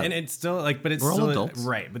 Yeah. And it's still like, but it's We're all still adults.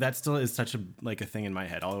 right. But that still is such a thing in my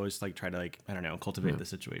head. I'll always like try to like I don't know cultivate the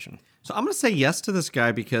situation. So I'm gonna say yes to this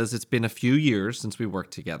guy because it's been a few years since we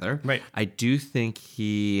worked together. Right. I do think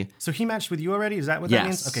he. So he matched with you already? Is that what that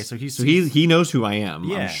Yes. means? Okay, so he knows who I am.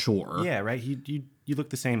 yeah, I'm sure. Yeah, right. You look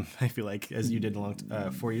the same. I feel like as you did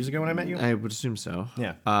 4 years ago when I met you. I would assume so.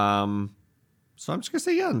 Yeah. So I'm just gonna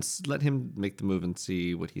say yeah and let him make the move and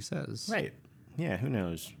see what he says. Right. Yeah, who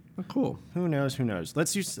knows? Cool. Who knows? Who knows?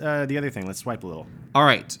 Let's use the other thing. Let's swipe a little. All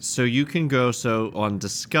right, so you can go on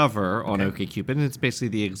Discover on OkCupid, and it's basically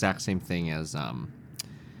the exact same thing as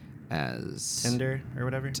Tinder or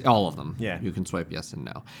whatever. all of them. Yeah. You can swipe yes and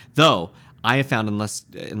no. Though I have found, unless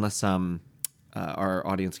our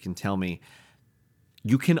audience can tell me,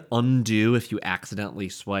 you can undo if you accidentally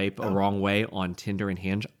swipe a wrong way on Tinder and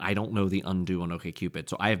Hinge. I don't know the undo on OkCupid,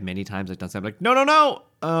 so I have many times I've done something like no, they're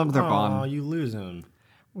Oh, gone. you lose them.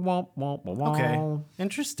 Womp, womp, womp, womp. Okay,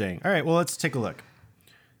 interesting. All right, well, let's take a look.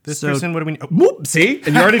 This So- person, what do we? Oh, Whoop, see,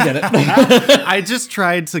 and you already did it. I just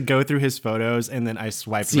tried to go through his photos and then I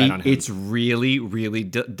swiped See, right on him. it's really, really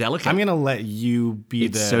delicate. I'm gonna let you be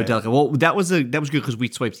It's the. so delicate. Well, that was good because we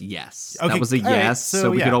swiped yes. Okay, That was a all right, yes, so so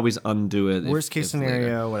we yeah. could always undo it. Worst case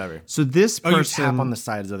scenario, whatever. So this Oh, you person, tap on the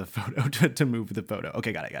sides of the photo to move the photo.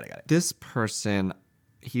 Okay, got it. this person,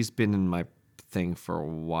 he's been in my thing for a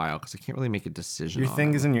while because I can't really make a decision. Your on thing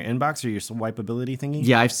him. is in your inbox or your swipeability thingy?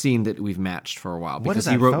 Yeah, I've seen that we've matched for a while What because is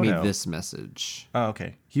he that wrote me photo? this message. Oh,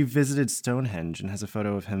 okay. He visited Stonehenge and has a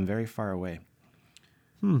photo of him very far away.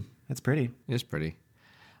 That's pretty. It's pretty.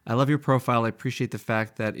 I love your profile. I appreciate the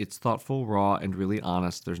fact that it's thoughtful, raw, and really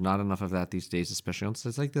honest. There's not enough of that these days, especially on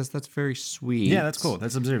sites like this. That's very sweet. Yeah, that's cool.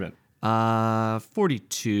 That's observant.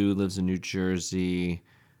 42, lives in New Jersey.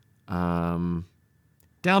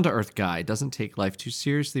 Down to earth guy, doesn't take life too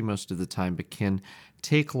seriously most of the time, but can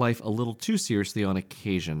take life a little too seriously on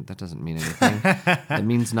occasion. That doesn't mean anything. It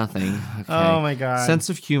means nothing. Okay. Oh my God. Sense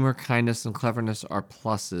of humor, kindness, and cleverness are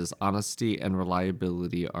pluses. Honesty and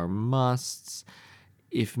reliability are musts.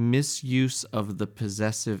 If misuse of the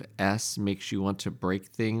possessive S makes you want to break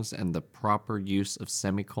things and the proper use of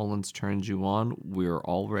semicolons turns you on, we've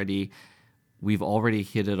already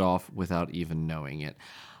hit it off without even knowing it.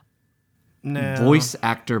 No. Voice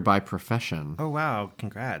actor by profession. Oh, wow.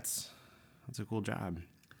 Congrats. That's a cool job.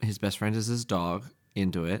 His best friend is his dog.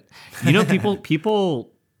 Into it. You know,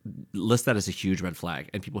 people list that as a huge red flag,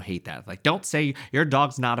 and people hate that. Like, don't say your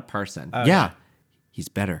dog's not a person. Yeah, he's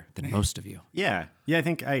better than most of you. Yeah. Yeah, I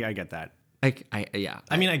think I get that. Like, I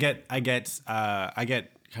mean, I get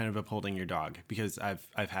kind of upholding your dog because I've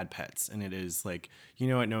had pets and it is like, you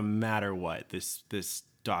know what, no matter what, this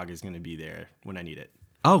dog is going to be there when I need it.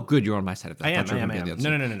 Oh, good. You're on my side of that. I am. thought you were gonna be on the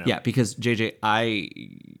other No, side. no. Yeah, because JJ,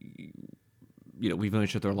 we've known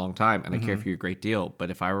each other a long time, and I care for you a great deal. But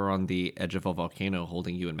if I were on the edge of a volcano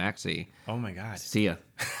holding you and Maxie, Oh my God. see ya.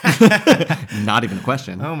 Not even a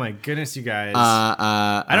question. Oh my goodness, you guys.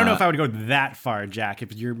 I don't know if I would go that far, Jack,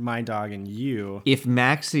 if you're my dog and you. If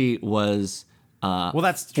Maxie was Well,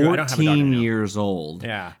 that's true. I don't have a dog 14 right now. years old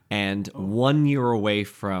Yeah. and 1 year away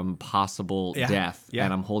from possible death, Yeah.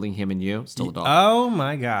 and I'm holding him and you, still a dog. Oh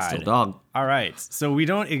my God. Still a dog. All right. So we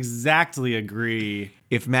don't exactly agree.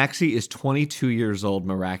 If Maxie is 22 years old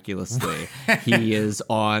miraculously, he has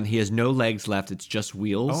no legs left, it's just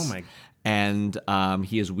wheels. Oh my. And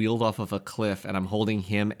he is wheeled off of a cliff, and I'm holding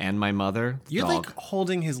him and my mother. You're dog. like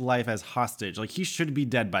holding his life as hostage. Like he should be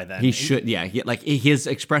dead by then. He should, yeah. Like his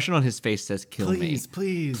expression on his face says, "Kill me,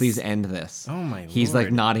 Please end this." Oh my He's like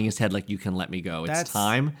Lord. nodding his head, like you can let me go. It's That's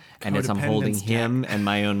time, and as I'm holding codependence, him and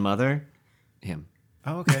my own mother, him.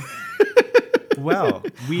 Oh, okay. Well,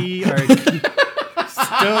 we are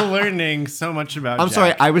still learning so much about I'm Jack.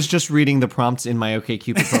 sorry, I was just reading the prompts in my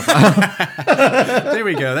OkCupid profile. There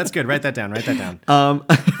we go. That's good. Write that down. Oh,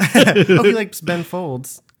 he likes Ben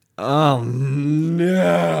Folds. Oh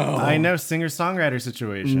no! I know, singer-songwriter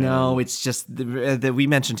situation. No, it's just that we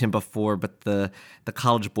mentioned him before, but the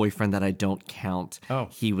college boyfriend that I don't count. Oh.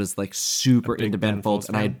 He was like super big into Ben Ben Folds, Folds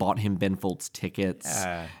and I fan? had bought him Ben Folds tickets.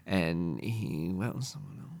 Yeah. And he someone else.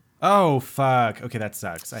 Oh, fuck. Okay, that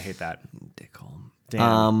sucks. I hate that. Dickhole.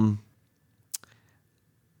 Damn.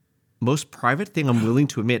 Most private thing I'm willing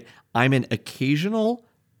to admit, I'm an occasional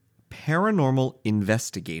paranormal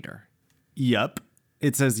investigator. Yup.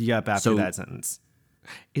 It says yup after So- that sentence.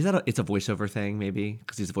 Is that it's a voiceover thing maybe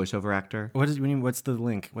because he's a voiceover actor? What do you mean? What's the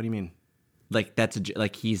link? What do you mean? Like that's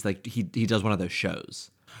he's like he does one of those shows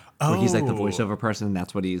where he's like the Oh. voiceover person and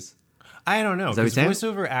that's what he's. I don't know. that what Because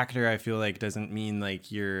you're voiceover actor, I feel like, doesn't mean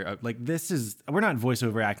like you're like this is. We're not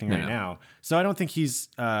voiceover acting right no. now, so I don't think he's.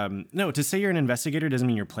 No, to say you're an investigator doesn't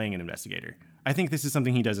mean you're playing an investigator. I think this is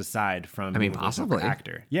something he does aside from. mean, being a voiceover possibly.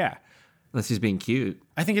 actor. Yeah, Unless he's being cute.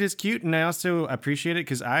 I think it is cute, and I also appreciate it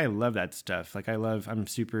because I love that stuff. Like I'm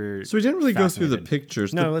super. So we didn't really go through the fascinated.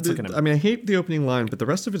 pictures. No, let's look at them. I mean, I hate the opening line, but the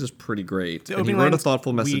rest of it is pretty great. And he opening wrote a line's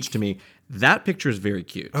thoughtful message weak. to me. That picture is very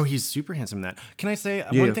cute. Oh, he's super handsome in that. Can I say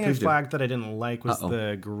Yeah, one thing I please do. flagged that I didn't like was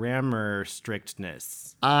the grammar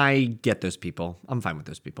strictness. I get those people. I'm fine with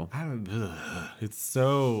those people. It's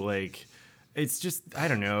so like It's just, I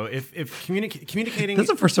don't know, if communicating. That's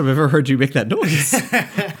the first time I've ever heard you make that noise.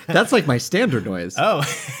 That's like my standard noise. Oh.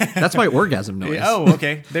 That's my orgasm noise. Oh,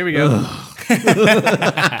 okay. There we go.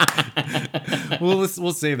 We'll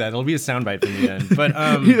save that. It'll be a soundbite from the end. But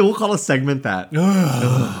We'll call a segment that.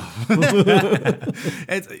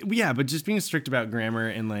 but just being strict about grammar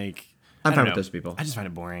and like, I'm I fine don't with know. those people. I just find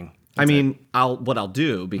it boring. I mean, what I'll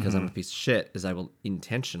do, because I'm a piece of shit, is I will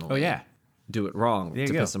intentionally Oh yeah. do it wrong There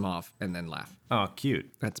to you go. piss them off and then laugh. Oh,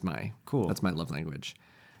 cute. That's my Cool. That's my love language.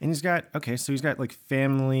 And he's got like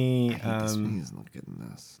family. He's not good in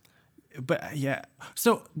this. But yeah,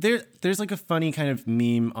 so there's like a funny kind of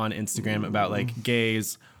meme on Instagram about like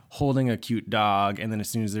gays holding a cute dog, and then as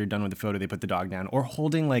soon as they're done with the photo, they put the dog down, or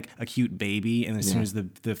holding like a cute baby, and as soon as the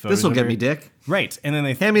photo, This will get me, dick. right, and then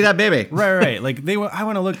they Hand me that baby. right. Like I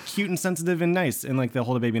want to look cute and sensitive and nice, and like they'll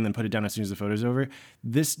hold a baby and then put it down as soon as the photo's over.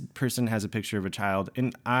 This person has a picture of a child,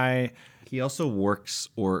 and He also works,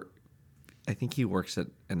 or I think he works at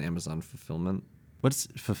an Amazon fulfillment, what's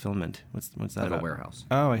fulfillment? What's that like about? a warehouse,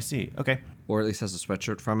 Oh, I see. Okay. or at least has a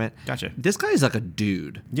sweatshirt from it. Gotcha. This guy is like a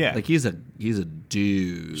dude. Yeah. like he's a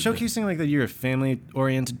dude. Showcasing like that you're a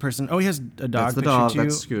family-oriented person. Oh, he has a dog That's the picture dog. too.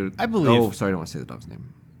 That's Scooter. I believe. Oh, sorry, I don't want to say the dog's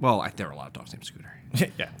name. Well, there are a lot of dogs named Scooter.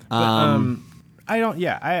 Yeah. But, I don't.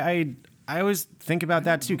 Yeah. I always think about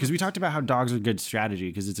that too, because we talked about how dogs are good strategy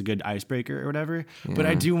because it's a good icebreaker or whatever. But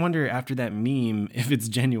I do wonder after that meme if it's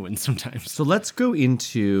genuine sometimes. So let's go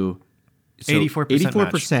into 84%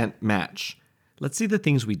 84% match. Let's see the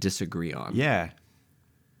things we disagree on. Yeah.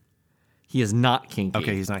 He is not kinky.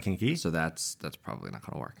 Okay. He's not kinky. So that's probably not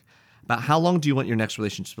going to work. About how long do you want your next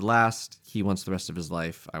relationship to last? He wants the rest of his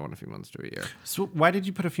life. I want a few months to a year. So why did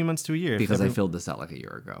you put a few months to a year? Because I filled this out like a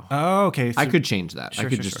year ago. Oh, okay. So I could change that. I Sure,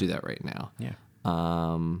 could sure, just sure. do that right now. Yeah.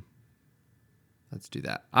 Let's do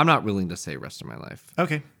that. I'm not willing to say rest of my life.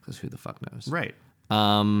 Okay. Because who the fuck knows? Right.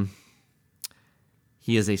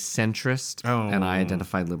 He is a centrist, and I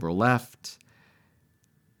identify liberal left.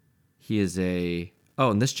 He is a... Oh,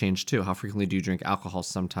 and this changed too. How frequently do you drink alcohol?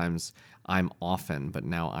 Sometimes I'm often, but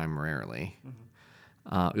now I'm rarely.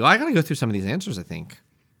 Well, I got to go through some of these answers, I think.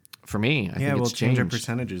 For me, I think Yeah. We'll it's change our changed.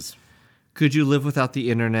 percentages. Could you live without the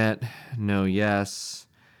internet? No, yes.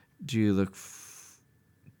 Do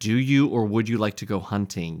you or would you like to go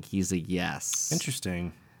hunting? He's a yes.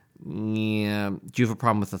 Interesting. Yeah. Do you have a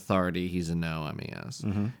problem with authority? He's a no. I'm a yes.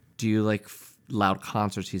 Do you like loud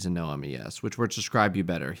concerts? He's a no. I'm a yes. Which words describe you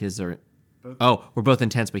better? His or... Oh, we're both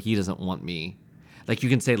intense, but he doesn't want me. Like you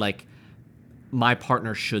can say like, my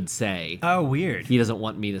partner should say. Oh, weird. He doesn't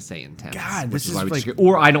want me to say intense. God, which this is why is we like disagree.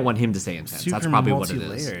 Or I don't want him to say intense. Super That's probably what it is.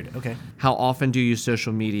 multi-layered. Okay. How often do you use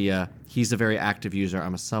social media? He's a very active user.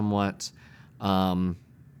 I'm a somewhat.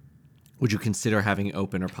 Would you consider having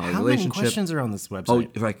open or poly How many relationship? questions are on this website?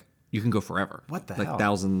 Oh, like you can go forever. What the like hell?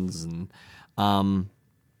 thousands and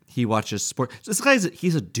he watches sport. So this guy's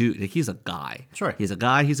he's a dude. Like, he's a guy. Sure. He's a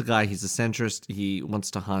guy. He's a guy. He's a centrist. He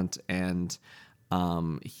wants to hunt and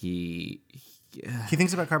he He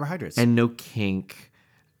thinks about carbohydrates. and no kink.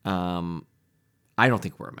 I don't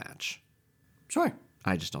think we're a match. Sure.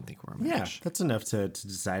 I just don't think we're a Yeah, match. that's enough to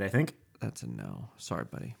decide, I think. That's a no. Sorry,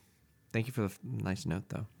 buddy. Thank you for the nice note,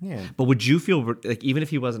 though. Yeah. But would you feel like even if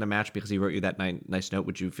he wasn't a match because he wrote you that nice note,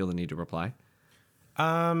 would you feel the need to reply?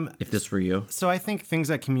 If this were you, So I think things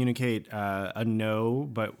that communicate a no,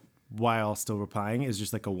 but while still replying is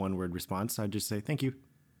just like a one-word response. I'd just say, thank you.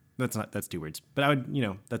 That's 2 words. But I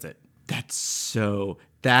would, that's it.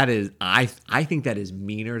 I think that is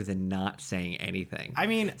meaner than not saying anything. I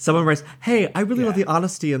mean, Someone writes, "Hey, I really love Yeah. the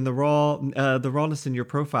honesty and the rawness in your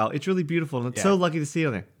profile. It's really beautiful, and it's Yeah. so lucky to see you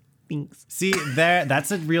on there." Thanks. see,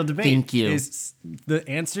 that's a real debate. Thank you. Is the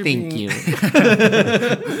answer Thank being, you.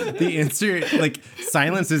 The answer, like,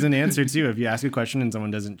 silence is an answer too. If you ask a question and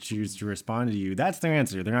someone doesn't choose to respond to you, that's their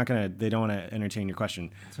answer. They don't want to entertain your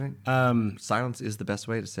question. That's right. Silence is the best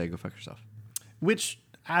way to say "go fuck yourself." Which,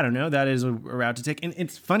 I don't know, that is a route to take. And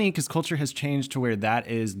it's funny because culture has changed to where that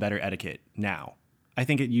is better etiquette now. I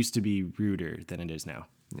think it used to be ruder than it is now.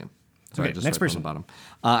 Yeah. Sorry, Okay, just next right person. from the bottom.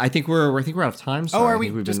 I think we're out of time. Sorry. are I we?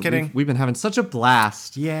 think Just kidding. We've been having such a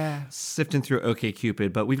blast. Yeah. Sifting through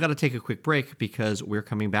OkCupid, but we've got to take a quick break because we're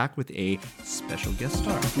coming back with a special guest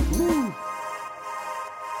star.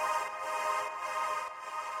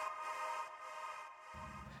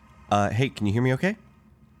 Hey, can you hear me okay?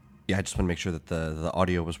 Yeah, I just want to make sure that the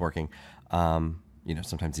audio was working.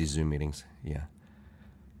 Sometimes these Zoom meetings, yeah.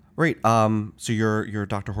 Right, so you're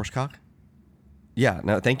Dr. Horsecock? Yeah,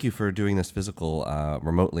 no, thank you for doing this physical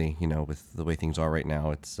remotely, with the way things are right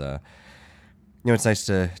now. It's, it's nice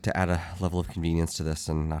to add a level of convenience to this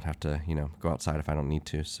and not have to, go outside if I don't need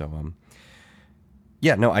to. So,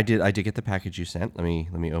 Yeah, no, I did get the package you sent. Let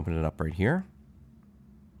me open it up right here.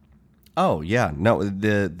 Oh yeah, no,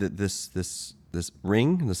 this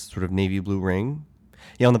ring, this sort of navy blue ring.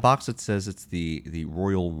 Yeah, on the box it says it's the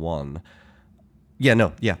Royal One. Yeah,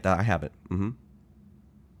 no, yeah, I have it.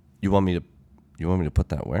 You want me to put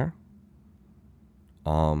that where?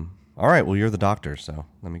 All right, well, you're the doctor, so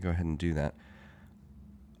let me go ahead and do that.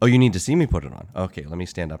 Oh, you need to see me put it on. Okay, let me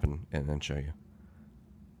stand up and show you.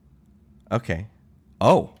 Okay.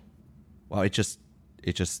 Oh, wow, it just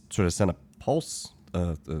sort of sent a pulse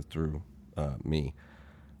through me.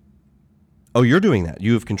 Oh, you're doing that.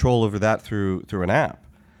 You have control over that through an app.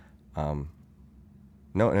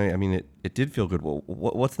 No, I mean it did feel good. Well,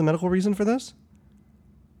 what's the medical reason for this?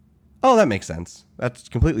 Oh, that makes sense. That's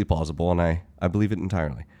completely plausible, and I believe it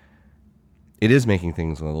entirely. It is making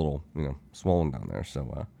things a little, swollen down there.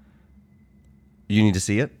 So, you need to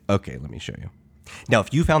see it? Okay, let me show you. Now,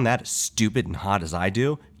 if you found that as stupid and hot as I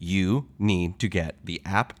do, you need to get the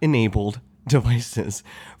app-enabled devices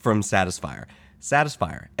from Satisfyer.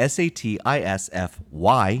 Satisfyer,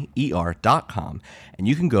 SATISFYER.com, and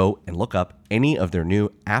you can go and look up any of their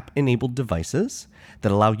new app-enabled devices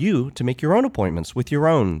that allow you to make your own appointments with your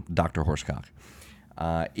own Dr. Horsecock.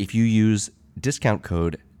 If you use discount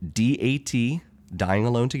code DAT, Dying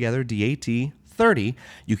Alone Together, DAT30,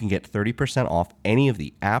 you can get 30% off any of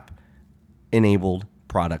the app-enabled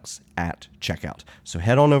products at checkout. So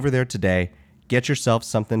head on over there today, get yourself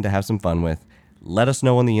something to have some fun with. Let us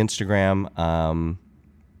know on the Instagram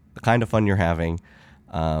the kind of fun you're having.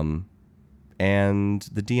 And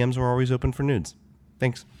the DMs are always open for nudes.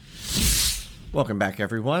 Thanks. Welcome back,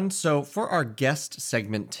 everyone. So for our guest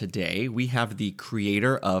segment today, we have the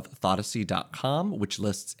creator of Thoughtsy.com, which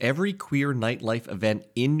lists every queer nightlife event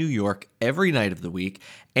in New York every night of the week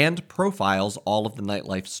and profiles all of the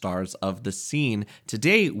nightlife stars of the scene.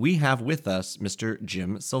 Today, we have with us Mr.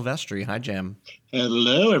 Jim Silvestri. Hi, Jim.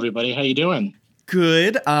 Hello, everybody. How you doing?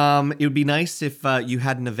 Good. It would be nice if you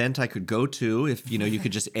had an event I could go to. If you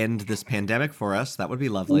could just end this pandemic for us, that would be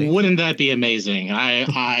lovely. Wouldn't that be amazing?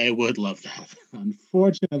 I would love that.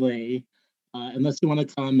 Unfortunately, unless you want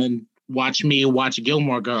to come and watch me watch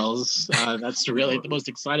Gilmore Girls, that's really the most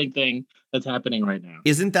exciting thing that's happening right now.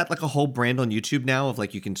 Isn't that like a whole brand on YouTube now of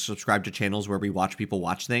like you can subscribe to channels where we watch people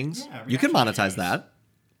watch things? Yeah, you can monetize that.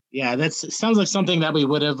 Yeah, that sounds like something that we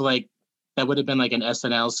would have that would have been like an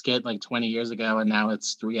SNL skit like 20 years ago, and now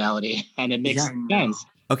it's reality, and it makes sense.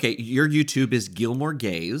 Okay, your YouTube is Gilmore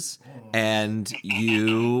Gays, and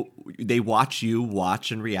they watch you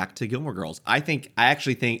watch and react to Gilmore Girls. I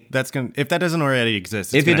actually think That's gonna if that doesn't already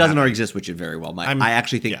exist. if it doesn't happen. already exist, which it very well might, I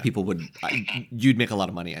actually think people would. You'd make a lot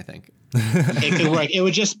of money. I think It could work. It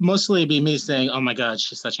would just mostly be me saying, "Oh my God,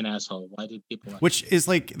 she's such an asshole. Why do people?" Which is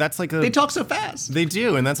that's like they talk so fast. They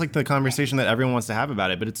do, and that's like the conversation that everyone wants to have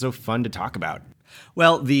about it. But it's so fun to talk about.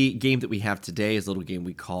 Well, the game that we have today is a little game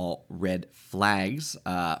we call Red Flags,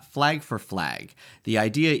 flag for flag. The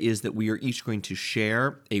idea is that we are each going to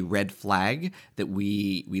share a red flag that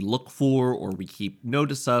we look for or we keep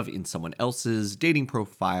notice of in someone else's dating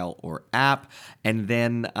profile or app, and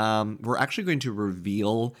then we're actually going to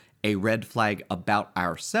reveal a red flag about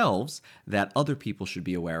ourselves that other people should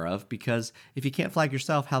be aware of, because if you can't flag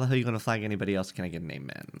yourself, how the hell are you going to flag anybody else? Can I get an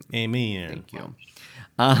amen? Amen. Thank you.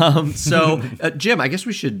 So, Jim, I guess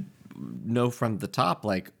we should know from the top,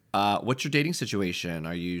 like, what's your dating situation?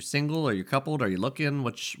 Are you single? Are you coupled? Are you looking?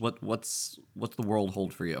 What's the world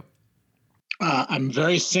hold for you? I'm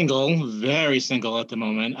very single at the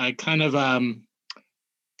moment. I kind of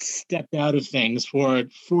stepped out of things for a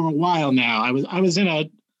while now. I was in a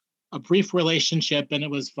brief relationship, and it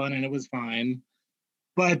was fun and it was fine.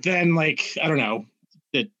 But then, like, I don't know,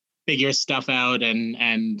 to figure stuff out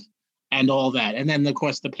and all that. And then, of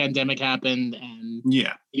course, the pandemic happened, and the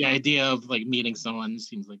idea of like meeting someone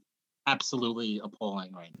seems like absolutely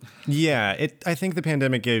appalling right now. Yeah, I think the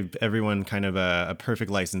pandemic gave everyone kind of a perfect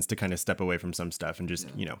license to kind of step away from some stuff and just,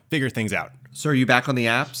 figure things out. So are you back on the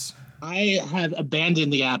apps? I had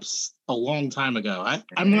abandoned the apps a long time ago.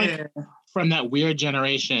 I'm like from that weird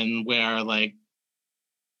generation where like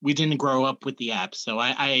we didn't grow up with the apps. So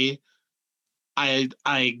I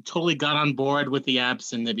totally got on board with the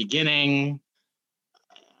apps in the beginning.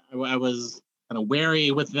 I was kind of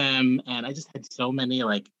wary with them, and I just had so many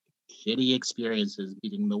like shitty experiences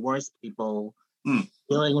meeting the worst people,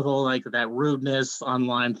 dealing with all like that rudeness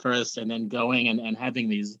online first, and then going and having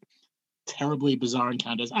these terribly bizarre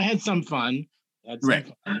encounters. I had some fun.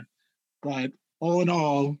 Fun, but all in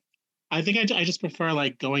all, I think I just prefer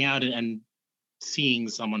like going out and seeing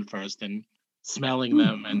someone first and smelling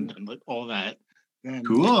them and all that. than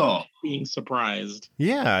Cool. being surprised.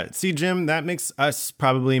 Yeah. See, Jim, that makes us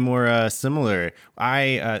probably more similar.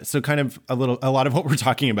 So kind of a lot of what we're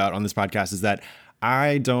talking about on this podcast is that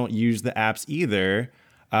I don't use the apps either.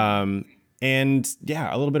 And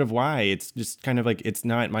yeah, a little bit of why. It's just kind of like, it's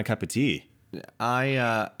not my cup of tea.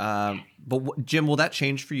 Jim, will that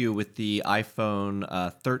change for you with the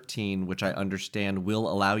iPhone 13, which I understand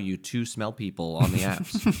will allow you to smell people on the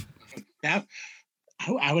apps? That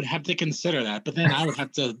I would have to consider that, but then I would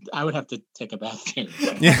have to take a bath too.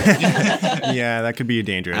 Yeah, that could be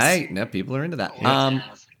dangerous. No, people are into that.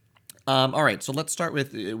 All right, so let's start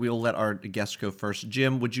with, we'll let our guests go first.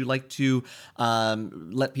 Jim, would you like to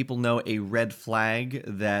let people know a red flag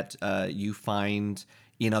that you find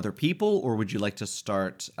in other people, or would you like to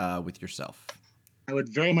start with yourself? I would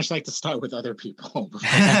very much like to start with other people.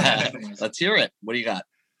 Let's hear it. What do you got?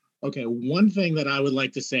 Okay, one thing that I would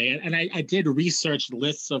like to say, and I did research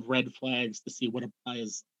lists of red flags to see what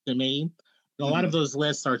applies to me. A lot of those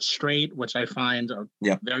lists are straight, which I find are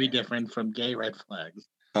very different from gay red flags.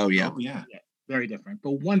 Oh, yeah. Very different.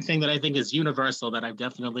 But one thing that I think is universal that I've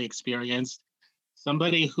definitely experienced,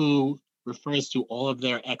 somebody who refers to all of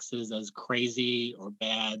their exes as crazy or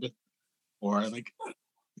bad, or like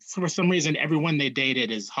for some reason everyone they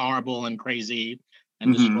dated is horrible and crazy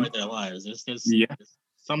and destroyed their lives. There's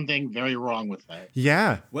something very wrong with that.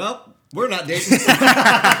 Yeah. Well, we're not dating.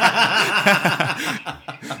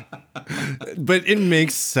 But it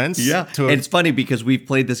makes sense. Yeah. It's funny because we've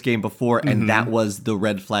played this game before, and that was the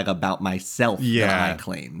red flag about myself that I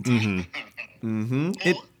claimed.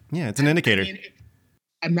 It's an indicator.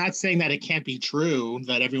 I'm not saying that it can't be true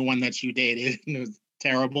that everyone that you dated is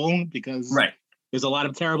terrible, because there's a lot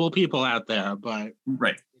of terrible people out there, but you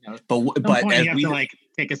know, but you have to like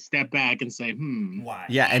take a step back and say, why?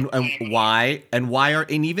 Yeah, and why? And why are,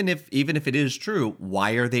 and even if it is true,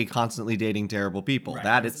 why are they constantly dating terrible people?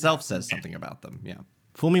 That itself says something about them. Yeah.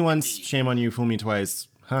 Fool me once, shame on you. Fool me twice,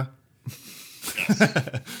 huh?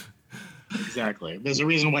 Exactly. There's a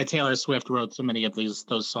reason why Taylor Swift wrote so many of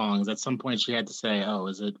those songs. At some point, she had to say, "Oh,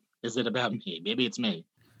 is it about me? Maybe it's me."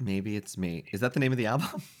 Maybe it's me. Is that the name of the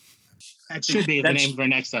album? That should be the name of our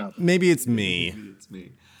next album. Maybe it's me. Maybe it's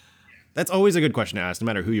me. That's always a good question to ask, no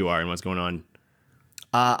matter who you are and what's going on.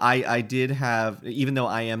 I did have, even though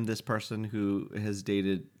I am this person who has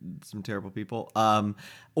dated some terrible people,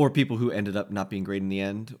 or people who ended up not being great in the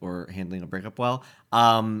end or handling a breakup well.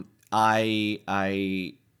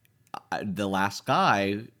 The last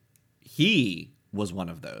guy, he was one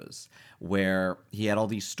of those where he had all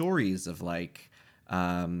these stories of like,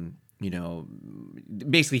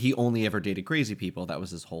 basically he only ever dated crazy people. That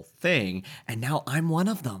was his whole thing. And now I'm one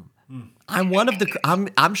of them. I'm one of the,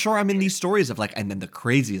 I'm sure I'm in these stories of like, and then the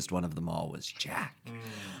craziest one of them all was Jack.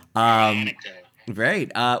 Right.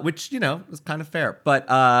 Which, is kind of fair. But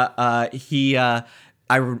I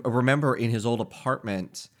remember in his old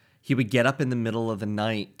apartment, he would get up in the middle of the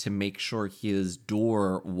night to make sure his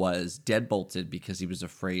door was deadbolted because he was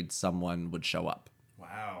afraid someone would show up.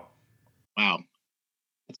 Wow.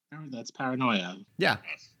 That's paranoia. Yeah.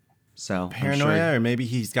 So Paranoia, or maybe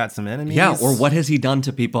he's got some enemies. Yeah, or what has he done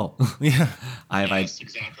to people? Yeah.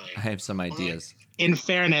 Exactly. I have some ideas. In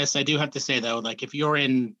fairness, I do have to say though, like if you're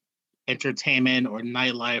in entertainment or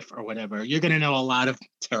nightlife or whatever, you're going to know a lot of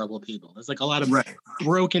terrible people. There's like a lot of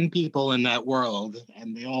broken people in that world,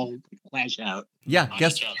 and they all clash out. Yeah,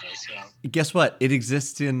 guess what? It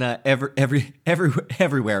exists in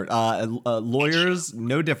everywhere. Lawyers,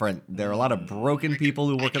 no different. There are a lot of broken people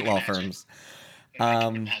who work at law firms.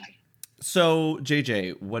 So,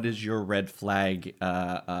 JJ, what is your red flag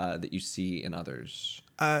that you see in others?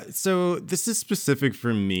 So this is specific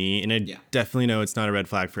for me, and I definitely know it's not a red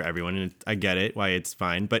flag for everyone, and I get it, why it's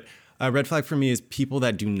fine. But a red flag for me is people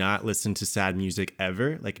that do not listen to sad music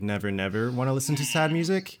ever, like never want to listen to sad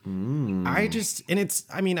music. I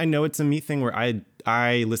know it's a me thing where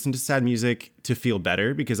I listen to sad music to feel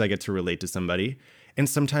better because I get to relate to somebody. And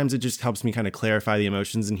sometimes it just helps me kind of clarify the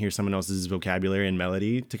emotions and hear someone else's vocabulary and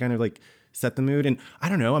melody to kind of like set the mood. And I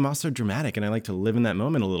don't know, I'm also dramatic and I like to live in that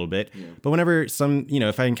moment a little bit. Yeah. But whenever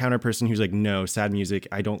if I encounter a person who's like, no, sad music,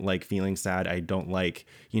 I don't like feeling sad. I don't like,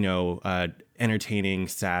 entertaining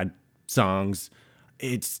sad songs.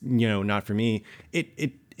 It's, not for me.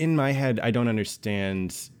 It in my head, I don't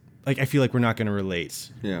understand. Like, I feel like we're not going to relate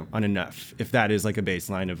on enough if that is like a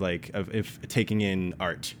baseline of if taking in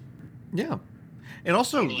art. Yeah. It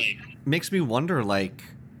also makes me wonder, like,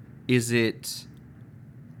 is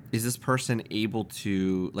this person able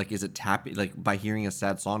to, like, is it tap, like, by hearing a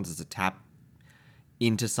sad song, does it tap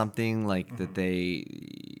into something like that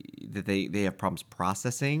they have problems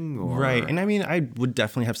processing, or Right. And I mean, I would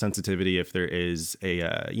definitely have sensitivity if there is a,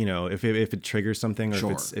 if it triggers something, or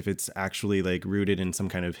Sure. if it's actually like rooted in some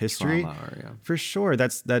kind of history. Trauma or, yeah. For sure.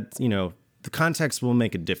 That's, the context will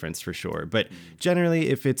make a difference for sure. But generally,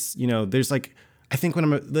 if it's, there's like, I think when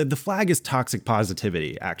the flag is toxic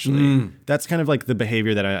positivity, actually. That's kind of like the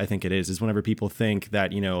behavior that I think it is whenever people think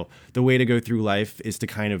that, the way to go through life is to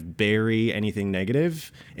kind of bury anything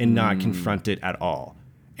negative and not confront it at all.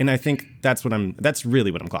 And I think that's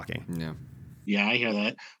really what I'm clocking. Yeah. Yeah, I hear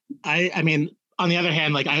that. I mean, on the other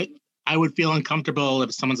hand, like I would feel uncomfortable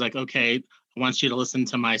if someone's like, okay, I want you to listen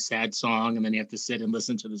to my sad song, and then you have to sit and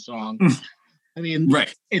listen to the song. I mean,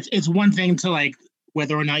 Right. It's one thing to like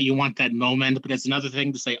whether or not you want that moment, but it's another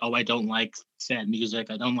thing to say, oh, I don't like sad music.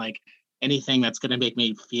 I don't like anything that's going to make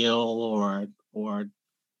me feel or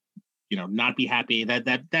not be happy.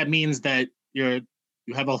 That means that you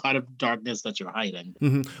have a lot of darkness that you're hiding.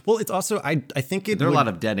 Mm-hmm. Well, it's also, I think There are a lot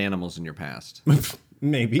of dead animals in your past.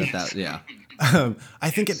 maybe. Yeah. I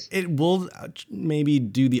think it will maybe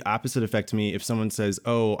do the opposite effect to me if someone says,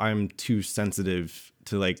 "Oh, I'm too sensitive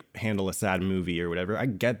to like handle a sad movie or whatever." I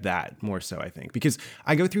get that more so, I think, because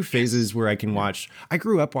I go through phases where I can watch. I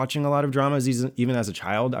grew up watching a lot of dramas, even as a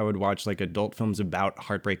child. I would watch like adult films about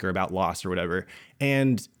heartbreak or about loss or whatever.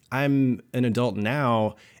 And I'm an adult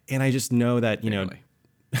now, and I just know that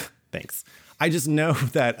thanks. I just know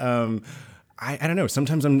that. I don't know.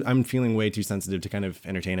 Sometimes I'm feeling way too sensitive to kind of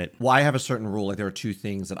entertain it. Well, I have a certain rule. Like there are two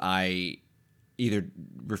things that I either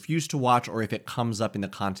refuse to watch, or if it comes up in the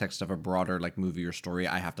context of a broader like movie or story,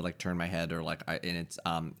 I have to like turn my head, or like and it's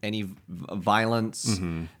any violence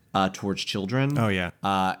towards children. Oh yeah.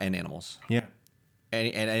 And animals. Yeah.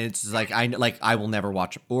 And it's like I will never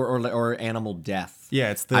watch or animal death.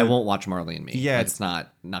 Yeah, it's I won't watch Marley and Me. Yeah, Like, it's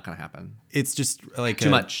not gonna happen. It's just like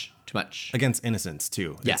Too much against innocence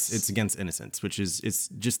too. Yes. It's against innocence, which is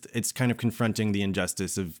it's kind of confronting the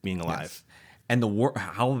injustice of being alive. Yes. And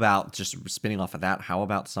how about just spinning off of that? How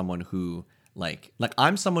about someone who like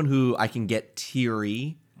I'm someone who I can get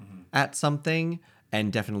teary at something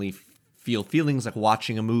and definitely feel feelings like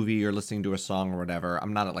watching a movie or listening to a song or whatever.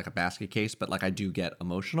 I'm not at like a basket case, but like I do get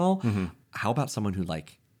emotional. How about someone who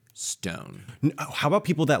like stone? How about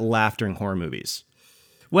people that laugh during horror movies?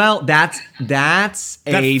 Well, that's a That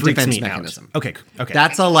freaks defense me out. mechanism. Okay.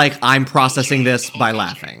 That's a like I'm processing this by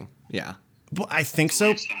laughing. Yeah. Well, I think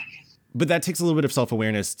so. But that takes a little bit of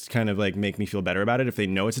self-awareness to kind of like make me feel better about it if they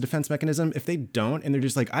know it's a defense mechanism. If they don't and they're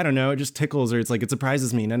just like, I don't know, it just tickles, or it's like it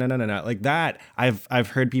surprises me. No. Like that, I've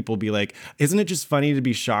heard people be like, isn't it just funny to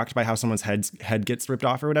be shocked by how someone's head gets ripped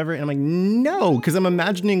off or whatever? And I'm like, no, because I'm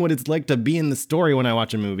imagining what it's like to be in the story when I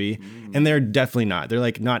watch a movie. And they're definitely not. They're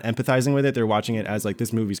like not empathizing with it. They're watching it as like,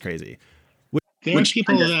 this movie's crazy. There are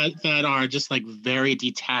people that are just like very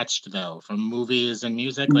detached though from movies and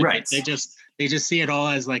music. Like Right. they just see it all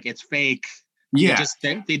as like it's fake. Yeah.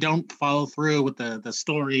 They don't follow through with the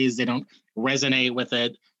stories. They don't resonate with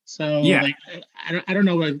it. So Yeah. like I don't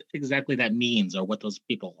know what exactly that means or what those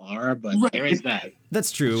people are, but Right. there is that.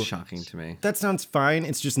 That's true. It's shocking to me. That sounds fine.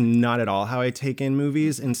 It's just not at all how I take in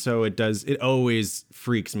movies. And so it always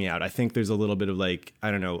freaks me out. I think there's a little bit of like,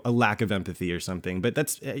 I don't know, a lack of empathy or something,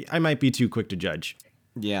 but I might be too quick to judge.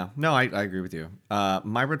 Yeah, no, I agree with you.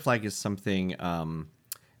 My red flag is something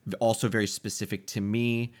also very specific to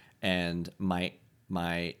me and my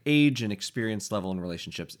age and experience level in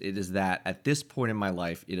relationships. It is that at this point in my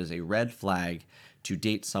life, it is a red flag to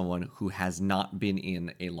date someone who has not been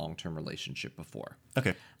in a long-term relationship before.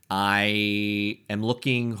 Okay. I am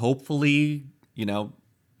looking, hopefully,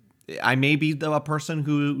 I may be a person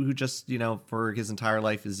who just, for his entire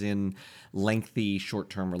life is in lengthy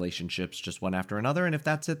short-term relationships, just one after another. And if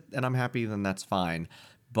that's it and I'm happy, then that's fine.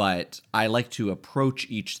 But I like to approach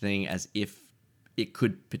each thing as if it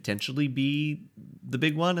could potentially be the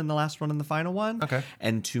big one and the last one and the final one. Okay.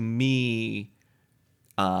 And to me,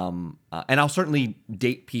 and I'll certainly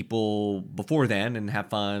date people before then and have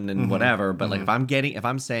fun and whatever. But like if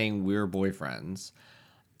I'm saying we're boyfriends,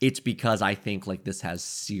 it's because I think like this has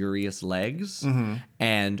serious legs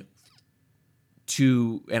and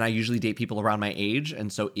I usually date people around my age.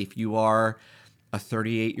 And so if you are a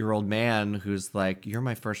 38-year-old man who's like, you're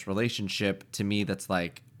my first relationship, to me, that's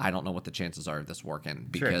like, I don't know what the chances are of this working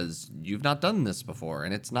because you've not done this before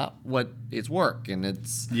and it's not what it's work. And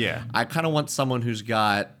I kind of want someone who's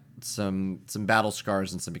got some battle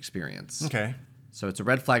scars and some experience. Okay. So it's a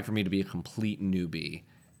red flag for me to be a complete newbie,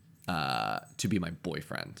 to be my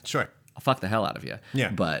boyfriend. Sure. I'll fuck the hell out of you. Yeah.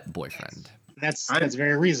 But boyfriend. That's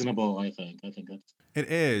very reasonable, I think. I think that's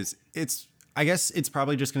It is. I guess it's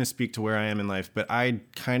probably just going to speak to where I am in life, but I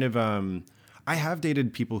kind of, I I have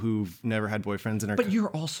dated people who've never had boyfriends and are. But you're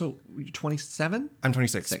also 27. I'm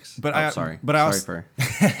 26. Six. But Oh, sorry. But I Sorry also, for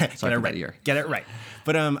sorry for right. that year. Get it right.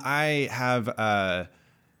 But I have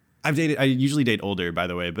I've dated. I usually date older, by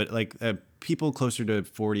the way. But like people closer to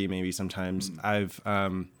 40, maybe sometimes. I've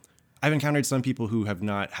encountered some people who have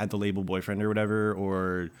not had the label boyfriend or whatever,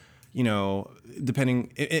 or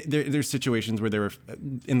depending. There's situations where they were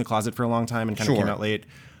in the closet for a long time and kind of came out late.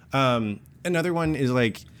 Another one is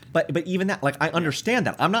like. But even that, like, I understand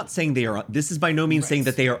that. I'm not saying they are. This is by no means saying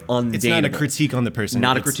that they are undateable. It's not a critique on the person.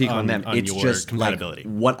 Not a It's critique on them. It's your just compatibility.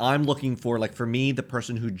 like what I'm looking for. Like for me, the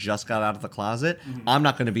person who just got out of the closet, I'm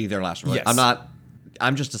not going to be their last. Yes. I'm not.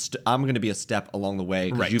 I'm just. I'm going to be a step along the way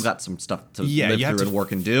because Right. you've got some stuff to Yeah, live you have through to and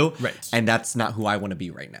work and do. Right. And that's not who I want to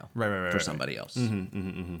be right now. Right, For somebody else.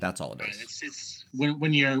 That's all it is. It's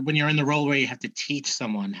when you're in the role where you have to teach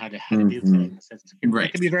someone how to do things.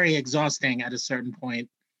 It can be very exhausting at a certain point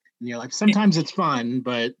in your life. Sometimes it's fun,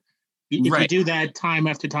 but if you do that time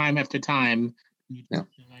after time after time, you just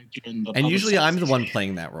feel like you're in the And public usually I'm the service. one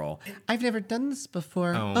playing that role. I've never done this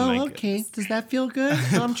before. Oh, my okay. goodness. Does that feel good?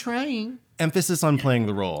 I'm trying. Emphasis on playing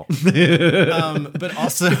the role. But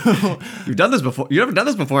also, You've done this before. You've never done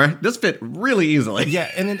this before. This fit really easily.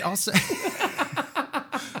 yeah, and it also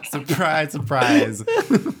surprise.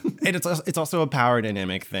 And it's also a power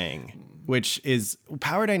dynamic thing, which is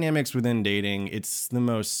power dynamics within dating. It's the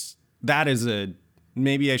most. That is a.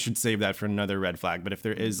 Maybe I should save that for another red flag. But if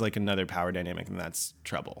there is like another power dynamic, then that's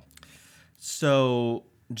trouble. So,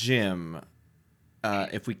 Jim,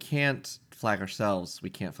 if we can't flag ourselves, we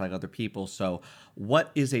can't flag other people. So, what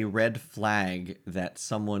is a red flag that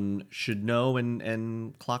someone should know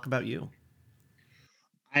and clock about you?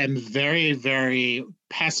 I am very, very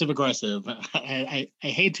passive aggressive. I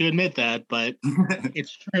hate to admit that, but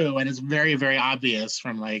it's true, and it's very, very obvious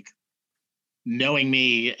from like knowing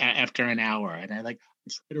me after an hour. And I try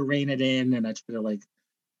to rein it in, and I try to like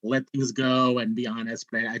let things go and be honest.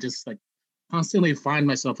 But I just like constantly find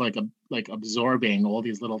myself like absorbing all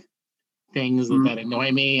these little things that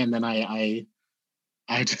annoy me, and then I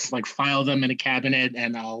just like file them in a cabinet,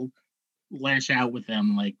 and I'll lash out with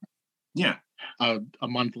them like a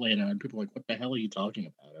month later, and people are like, "What the hell are you talking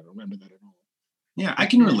about? I don't remember that at all." Yeah, I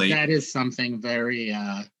can relate. That is something very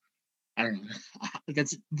I don't know.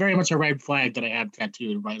 That's very much a red flag that I have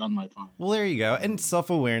tattooed right on my phone. Well, there you go. And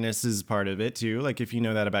self-awareness is part of it too. Like if you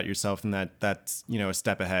know that about yourself, then that's a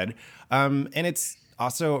step ahead. And it's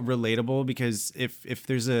also relatable because if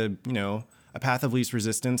there's a path of least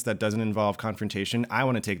resistance that doesn't involve confrontation, I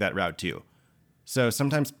want to take that route too. So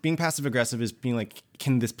sometimes being passive aggressive is being like,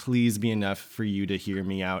 can this please be enough for you to hear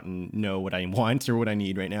me out and know what I want or what I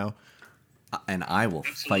need right now? And I will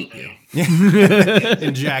fight you.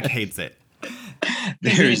 And Jack hates it.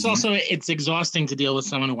 It's exhausting to deal with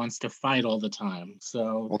someone who wants to fight all the time.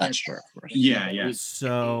 So Well, that's true. Of course. Yeah.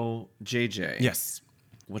 So, JJ. Yes.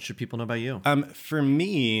 What should people know about you? For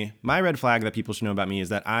me, my red flag that people should know about me is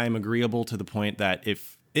that I'm agreeable to the point that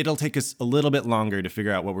if it'll take us a little bit longer to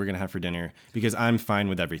figure out what we're going to have for dinner because I'm fine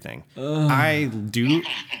with everything. I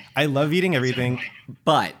love eating everything.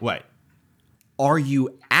 But What? are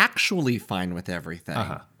you actually fine with everything?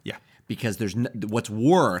 Yeah. Because what's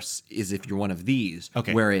worse is if you're one of these,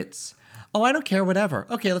 Okay. where it's, oh, I don't care, whatever.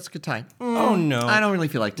 Okay, let's get Thai. Oh, no. I don't really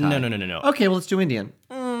feel like Thai. No. Okay, well, let's do Indian.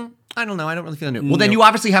 I don't know. I don't really feel into it. Well, then you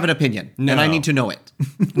obviously have an opinion, and I need to know it.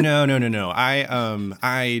 No.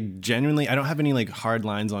 I genuinely, I don't have any like hard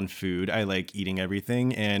lines on food. I like eating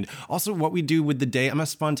everything. And also what we do with the day, I'm a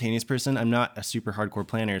spontaneous person. I'm not a super hardcore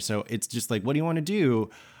planner. So it's just like, what do you want to do?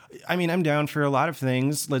 I mean, I'm down for a lot of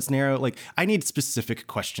things. Let's narrow, like, I need specific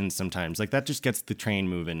questions sometimes. Like, that just gets the train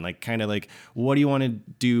moving. Like, kind of like, what do you want to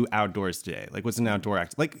do outdoors today? Like, what's an outdoor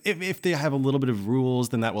act? Like, if they have a little bit of rules,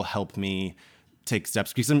 then that will help me take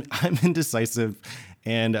steps because I'm indecisive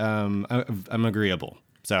and I'm agreeable.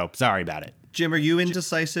 So, sorry about it. Jim, are you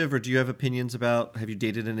indecisive, or do you have opinions about, have you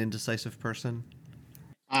dated an indecisive person?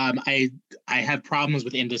 I have problems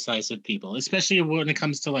with indecisive people, especially when it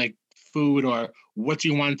comes to like food or what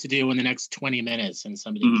you want to do in the next 20 minutes and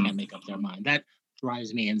somebody can't make up their mind. That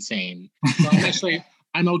drives me insane. So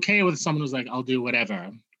I'm okay with someone who's like, I'll do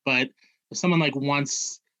whatever. But if someone like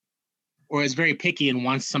wants or is very picky and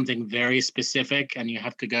wants something very specific and you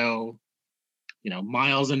have to go,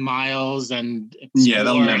 miles and miles and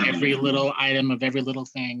explore every little item of every little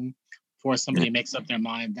thing before somebody makes up their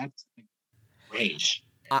mind, that's like rage.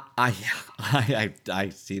 I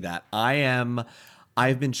see that.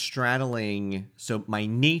 I've been straddling. So my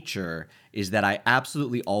nature is that I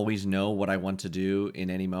absolutely always know what I want to do in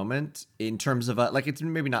any moment in terms of like, it's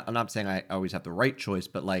maybe not, I'm not saying I always have the right choice,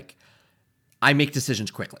 but like I make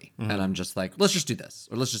decisions quickly, and I'm just like, let's just do this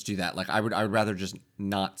or let's just do that. Like I would rather just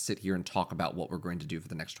not sit here and talk about what we're going to do for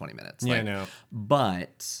the next 20 minutes. Yeah, Like, no.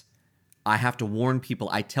 But I have to warn people.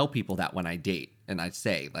 I tell people that when I date, and I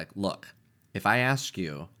say like, look, if I ask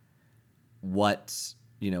you what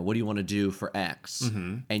do you want to do for X,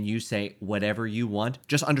 and you say whatever you want,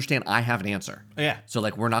 just understand I have an answer. Yeah. So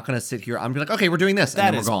like, we're not going to sit here. I'm like, okay, we're doing this, That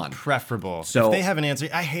and then is we're gone. preferable. So- if they have an answer,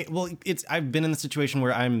 I hate. Well, I've been in the situation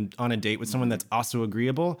where I'm on a date with someone that's also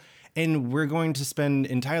agreeable, and we're going to spend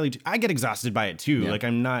entirely. I get exhausted by it too. Like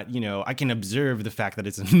I'm not, I can observe the fact that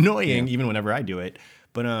it's annoying even whenever I do it.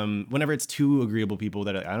 But whenever it's two agreeable people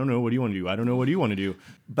that I don't know, what do you want to do? I don't know, what do you want to do?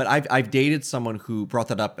 But I've dated someone who brought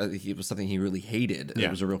that up. It was something he really hated. Yeah.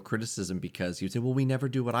 It was a real criticism because he would say, "Well, we never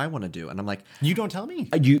do what I want to do," and I'm like, You don't tell me.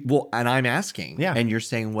 and I'm asking, Yeah. and you're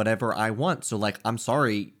saying whatever I want. So like, I'm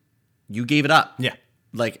sorry, you gave it up. Yeah.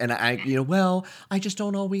 Like, and well, I just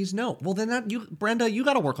don't always know. Well, then Brenda, you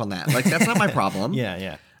got to work on that. Like, that's not my problem.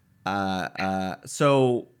 Yeah.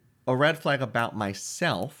 So a red flag about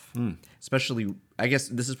myself, especially, I guess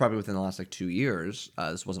this is probably within the last like 2 years.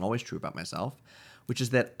 This wasn't always true about myself, which is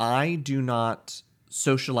that I do not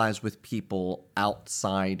socialize with people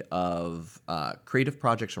outside of creative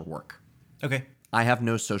projects or work. Okay. I have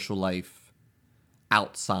no social life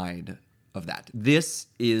outside of that. This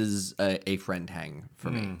is a friend hang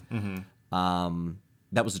for me.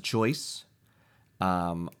 That was a choice.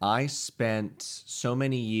 I spent so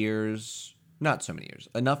many years, not so many years,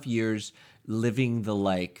 enough years living the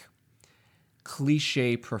like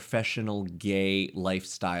cliche professional gay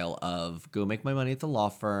lifestyle of go make my money at the law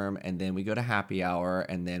firm, and then we go to happy hour,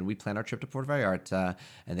 and then we plan our trip to Puerto Vallarta,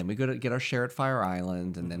 and then we go to get our share at Fire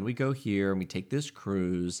Island, and then we go here and we take this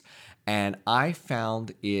cruise. And I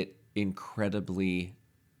found it incredibly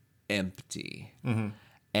empty.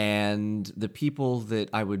 And the people that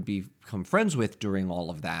I would become friends with during all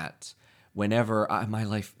of that, whenever my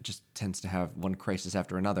life just tends to have one crisis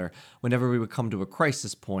after another, whenever we would come to a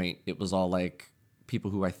crisis point, it was all like people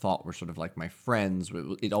who I thought were sort of like my friends.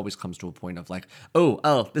 It always comes to a point of like,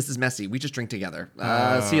 oh, this is messy. We just drink together.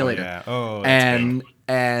 See you later. Yeah. Oh, that's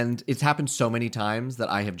And it's happened so many times that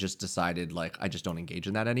I have just decided like I just don't engage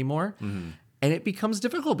in that anymore. And it becomes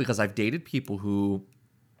difficult because I've dated people who,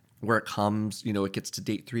 where it comes, it gets to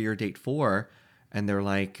date 3 or date 4, and they're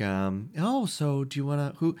like, so do you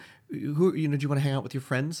want to, do you want to hang out with your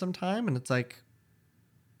friends sometime? And it's like,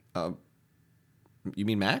 you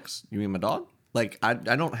mean Max? You mean my dog? Like, I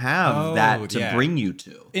don't have that to bring you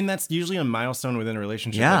to. And that's usually a milestone within a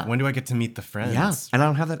relationship. Yeah. Like, when do I get to meet the friends? Yeah, and I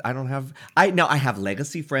don't have that. I have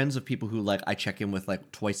legacy friends of people who like I check in with like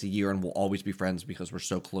twice a year, and we'll always be friends because we're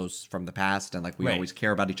so close from the past, and like we Right. always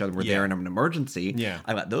care about each other. We're Yeah. there in an emergency. Yeah.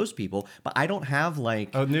 I've got those people, but I don't have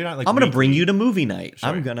like. Oh, they're not like I'm gonna weekly. bring you to movie night. Sure.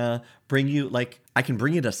 I'm gonna bring you like I can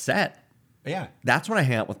bring you to set. Yeah. That's when I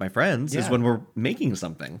hang out with my friends. Is Yeah. when we're making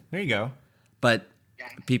something. There you go. But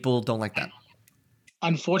people don't like that.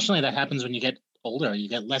 Unfortunately, that happens when you get older. You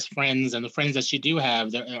get less friends, and the friends that you do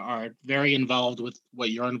have that are very involved with what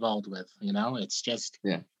you're involved with. It's just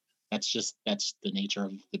that's the nature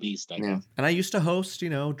of the beast. I guess. And I used to host,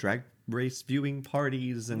 drag race viewing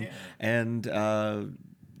parties and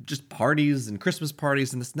just parties and Christmas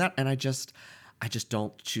parties and this and that. And I just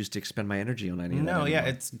don't choose to expend my energy on any of that. No, yeah,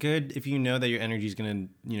 anymore. it's good if you know that your energy is going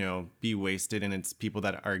to, be wasted, and it's people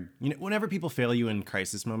that are, whenever people fail you in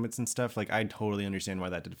crisis moments and stuff, like I totally understand why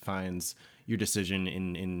that defines your decision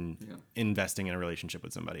in investing in a relationship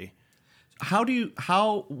with somebody.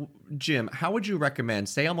 Jim, how would you recommend,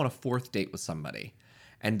 say I'm on a 4th date with somebody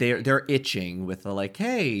and they're itching with the like,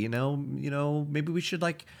 hey, maybe we should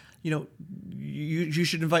like, you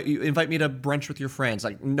should invite me to brunch with your friends.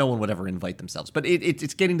 Like no one would ever invite themselves, but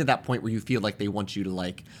it's getting to that point where you feel like they want you to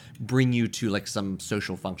like bring you to like some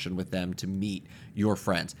social function with them to meet your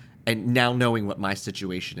friends. And now knowing what my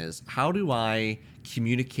situation is, how do I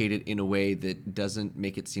communicate it in a way that doesn't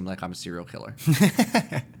make it seem like I'm a serial killer?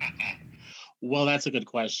 Well, that's a good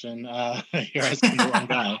question. You're asking the wrong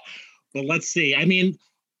guy. But let's see. I mean,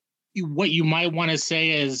 what you might want to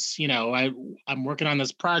say is, I'm working on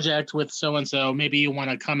this project with so and so. Maybe you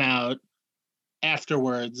want to come out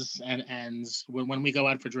afterwards, and when we go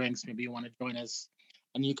out for drinks, maybe you want to join us,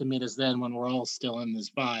 and you can meet us then when we're all still in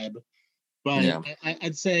this vibe. But Yeah.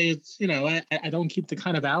 I'd say it's, I don't keep the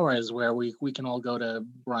kind of hours where we can all go to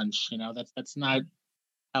brunch. That's not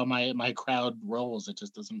how my crowd rolls. It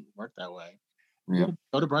just doesn't work that way. Yeah.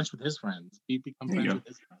 Go to brunch with his friends. Become There you friends go. with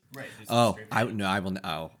his friends. Right. I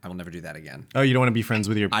will never do that again. Oh, you don't want to be friends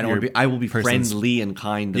with your. I don't want to be. I will be friendly and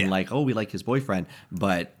kind and Yeah. like, oh, we like his boyfriend,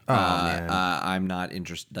 but man. I'm not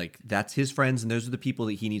interested. Like, that's his friends, and those are the people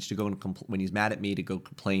that he needs to go and when he's mad at me to go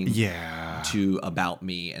complain Yeah. to about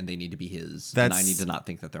me, and they need to be his. And I That's- need to not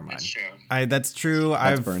think that they're mine. That's true. That's true.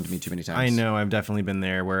 That's burned me too many times. I know. I've definitely been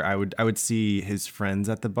there where I would see his friends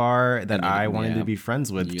at the bar that I wanted to be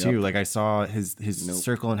friends with Yep. too. Like I saw his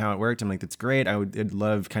circle and how it worked. I'm like, that's great. I'd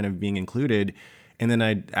love kind of being included. And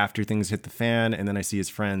then after things hit the fan and then I see his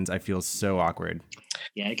friends, I feel so awkward.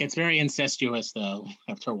 Yeah, it gets very incestuous though.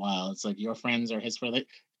 After a while, it's like your friends are his friends.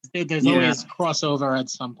 There's always crossover at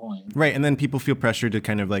some point. Right. And then people feel pressured to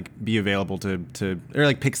kind of like be available to or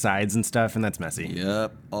like pick sides and stuff. And that's messy.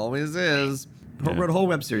 Yep, always is. Wrote a whole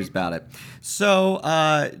web series about it. So,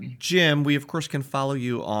 Jim, we of course can follow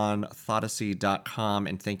you on Thoughtsy.com,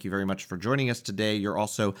 and thank you very much for joining us today. You're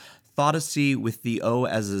also Thoughtsy with the O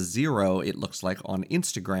as a 0, it looks like, on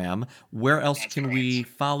Instagram. Where else can we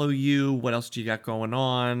follow you? What else do you got going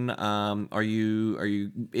on? Are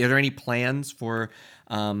there any plans for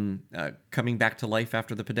coming back to life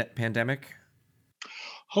after the pandemic?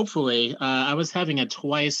 Hopefully, I was having a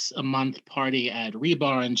twice a month party at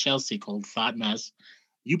Rebar in Chelsea called Thought Mess.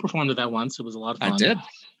 You performed at that once. It was a lot of fun. I did.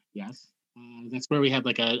 Yes. That's where we had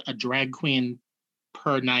like a drag queen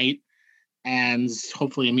per night and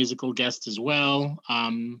hopefully a musical guest as well.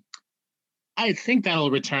 I think that'll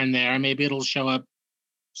return there. Maybe it'll show up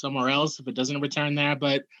somewhere else if it doesn't return there.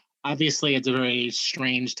 But obviously, it's a very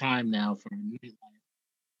strange time now for nightlife.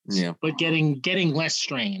 Yeah. But getting less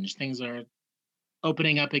strange. Things are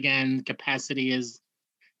opening up again. Capacity is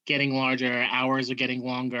getting larger. Hours are getting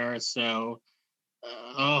longer. So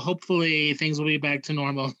hopefully things will be back to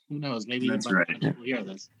normal. Who knows? Maybe That's even by the right. time people hear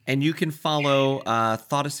this. And you can follow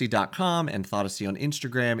Thoughtsy.com and Thoughtsy on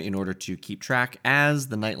Instagram in order to keep track. As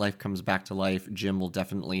the nightlife comes back to life, Jim will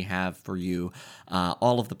definitely have for you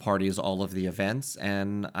all of the parties, all of the events,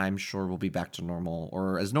 and I'm sure we'll be back to normal,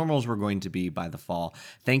 or as normal as we're going to be by the fall.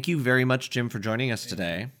 Thank you very much, Jim, for joining us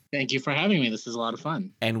today. Thank you for having me. This is a lot of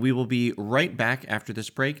fun. And we will be right back after this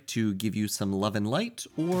break to give you some love and light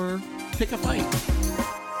or pick a fight.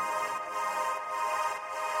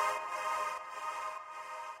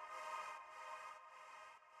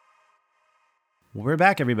 We're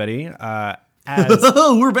back, everybody. As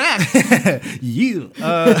We're back. you.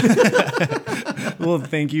 Well,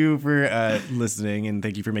 thank you for listening, and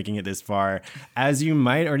thank you for making it this far. As you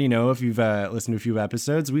might already know, if you've listened to a few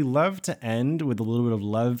episodes, we love to end with a little bit of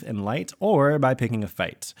love and light, or by picking a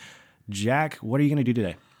fight. Jack, what are you going to do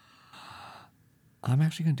today? I'm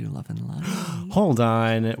actually going to do love and light. Hold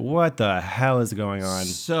on. What the hell is going on?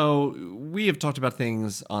 So we have talked about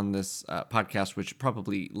things on this podcast which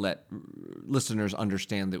probably let listeners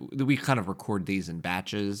understand that we kind of record these in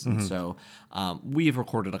batches. And so we have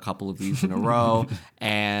recorded a couple of these in a row.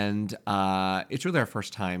 And it's really our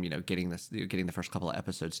first time, getting the first couple of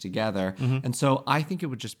episodes together. And so I think it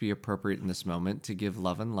would just be appropriate in this moment to give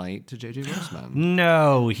love and light to JJ Roseman.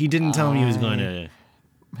 No, he didn't tell me he was going to.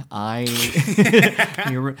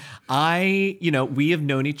 We have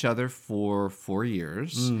known each other for 4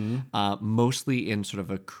 years, mostly in sort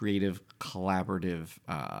of a creative, collaborative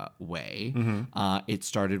way. It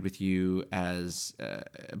started with you as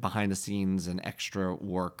behind the scenes and extra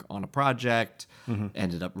work on a project,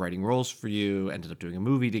 ended up writing roles for you, ended up doing a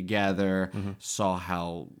movie together, saw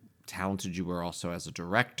how talented you were also as a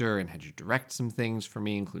director and had you direct some things for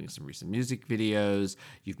me, including some recent music videos.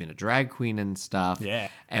 You've been a drag queen and stuff. Yeah.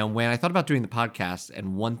 And when I thought about doing the podcast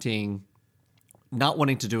and not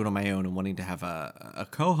wanting to do it on my own and wanting to have a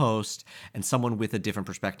co-host and someone with a different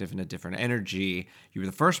perspective and a different energy, you were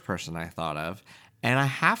the first person I thought of. And I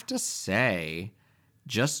have to say,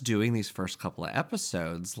 just doing these first couple of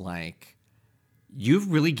episodes,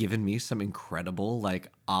 you've really given me some incredible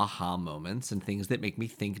aha moments and things that make me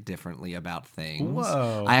think differently about things.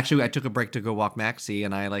 Whoa. I took a break to go walk Maxie,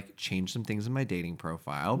 and I changed some things in my dating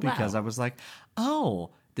profile because I was like, oh,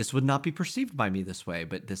 this would not be perceived by me this way,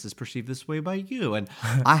 but this is perceived this way by you. And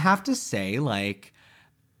I have to say,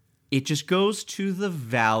 it just goes to the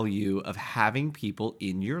value of having people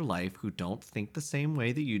in your life who don't think the same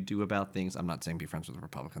way that you do about things. I'm not saying be friends with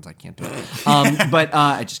Republicans. I can't do it. But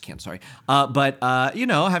I just can't, sorry.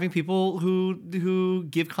 Having people who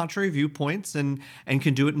give contrary viewpoints and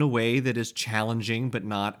can do it in a way that is challenging but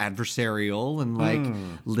not adversarial and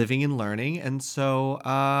living and learning. And so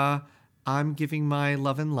I'm giving my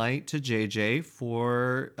love and light to JJ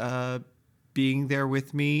for being there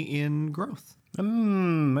with me in growth.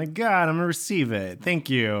 My God, I'm going to receive it. Thank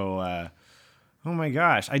you. Oh my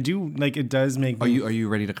gosh, I do like. It does make. Are you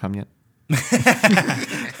ready to come yet?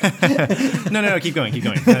 No, keep going.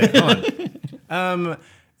 Hold on.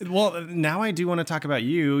 Well, now I do want to talk about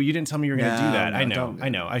you. You didn't tell me you were going to do that. No, I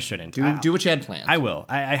know. I shouldn't. Do what you had planned. I will.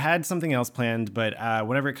 I had something else planned, but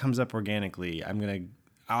whenever it comes up organically, I'm going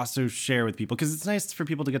to also share with people because it's nice for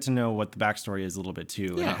people to get to know what the backstory is a little bit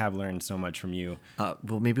too. And I have learned so much from you.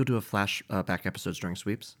 Well, maybe we'll do a flashback episodes during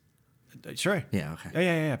sweeps. Sure. Yeah. Okay.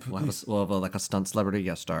 Yeah. We'll have like a stunt celebrity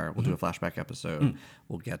guest star. We'll do a flashback episode.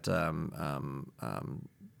 We'll get Jennifer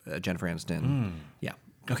Aniston. Yeah.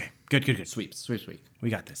 Okay. Good. Sweeps. We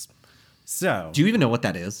got this. So. Do you even know what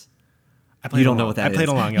that is? I played You don't along. know what that is. I played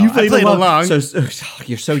along, You y'all. I played along. So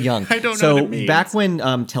you're so young. I don't know what it means. Back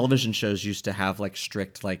when television shows used to have like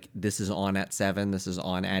strict like this is on at 7, this is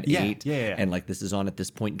on at 8, yeah. and like this is on at this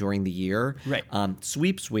point during the year. Right.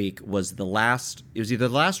 Sweeps week was the last. It was either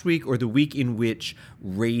the last week or the week in which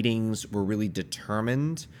ratings were really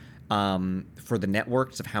determined. For the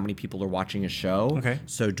networks of how many people are watching a show. Okay.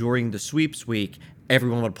 So during the sweeps week,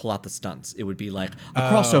 everyone would pull out the stunts. It would be like a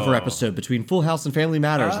crossover episode between Full House and Family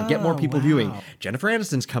Matters and get more people viewing. Jennifer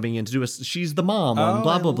Aniston's coming in to do she's the mom on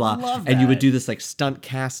blah blah blah. love And you would that. do this like stunt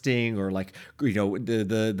casting or like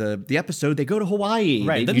the episode they go to Hawaii.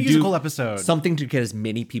 Right, the You do musical episode. Something to get as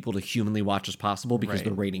many people to humanly watch as possible because Right.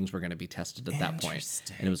 the ratings were going to be tested at that point.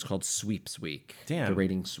 Interesting. And it was called Sweeps Week. Damn. The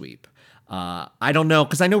rating sweep. I don't know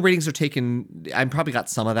because I know ratings are taken. I probably got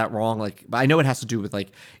some of that wrong. Like, but I know it has to do with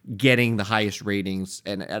like getting the highest ratings,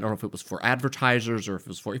 and I don't know if it was for advertisers or if it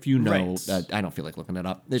was for if you know. Right. I don't feel like looking it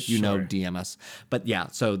up. If you know, Sure. DM us. But yeah,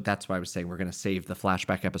 so that's why I was saying we're gonna save the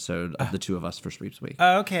flashback episode of the two of us for Sweeps Week.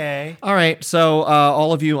 Okay. All right, so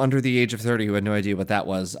all of you under the age of 30 who had no idea what that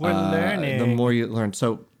was, We're learning. The more you learn.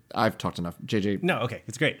 So I've talked enough. JJ, No, okay.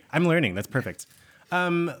 It's great. I'm learning. That's perfect.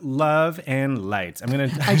 Love and light. I'm going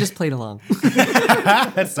to. I just played along.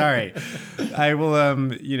 Sorry. I will,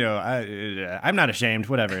 I'm not ashamed.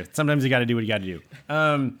 Whatever. Sometimes you got to do what you got to do.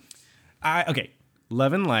 Okay.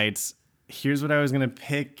 Love and lights. Here's what I was going to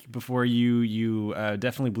pick before you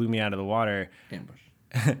definitely blew me out of the water. Ambush.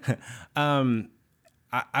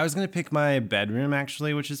 I was going to pick my bedroom,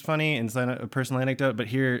 actually, which is funny and it's a personal anecdote. But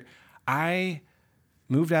here, I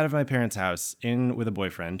moved out of my parents' house in with a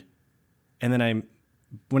boyfriend. And then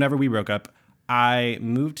whenever we broke up, I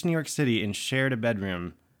moved to New York City and shared a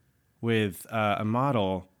bedroom with a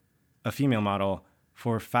female model,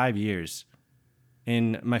 for 5 years.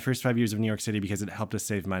 In my first 5 years of New York City, because it helped us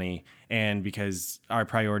save money and because our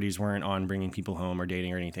priorities weren't on bringing people home or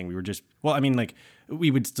dating or anything. We were just,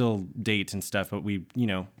 we would still date and stuff, but we,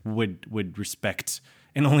 would respect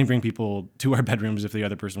and only bring people to our bedrooms if the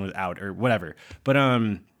other person was out or whatever. But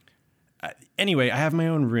anyway, I have my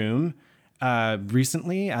own room.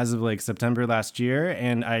 Recently, as of September last year,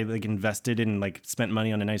 and I invested and spent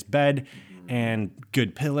money on a nice bed and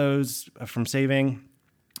good pillows from saving.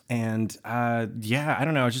 And I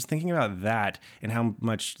don't know. I was just thinking about that and how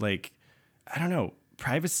much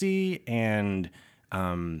privacy and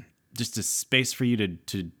just a space for you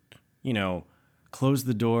to close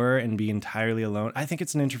the door and be entirely alone. I think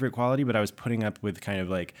it's an introvert quality, but I was putting up with kind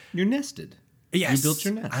of You're nested. Yes. You built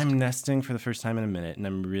your nest. I'm nesting for the first time in a minute, and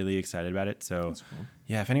I'm really excited about it. So, cool.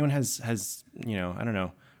 Yeah, if anyone has I don't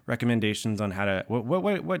know, recommendations on how to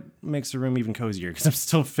what makes a room even cozier, because I'm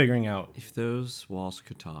still figuring out. If those walls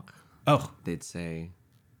could talk, they'd say,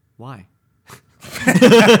 "Why?"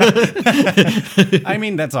 I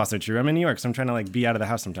mean, that's also true. I'm in New York, so I'm trying to be out of the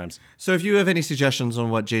house sometimes. So if you have any suggestions on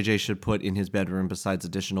what JJ should put in his bedroom besides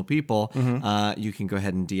additional people, you can go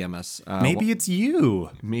ahead and DM us. Maybe it's you,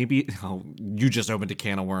 Maybe you just opened a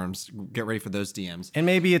can of worms. Get ready for those DMs. and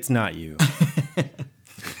maybe it's not you.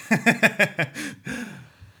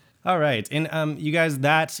 All right. And you guys,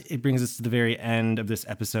 it brings us to the very end of this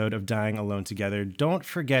episode of Dying Alone Together. Don't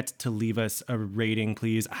forget to leave us a rating,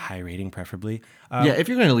 please. A high rating, preferably. Yeah, if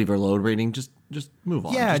you're going to leave a low rating, just move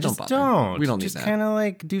on. Yeah, just bother. don't. We don't need just that. kind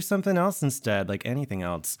of do something else instead, like anything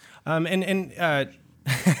else. Anything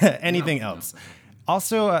else.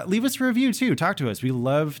 Also, leave us a review too. Talk to us. We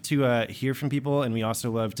love to hear from people, and we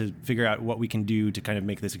also love to figure out what we can do to kind of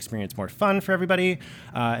make this experience more fun for everybody,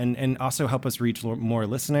 and also help us reach more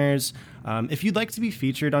listeners. If you'd like to be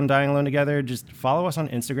featured on Dying Alone Together, just follow us on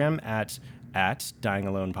Instagram at at Dying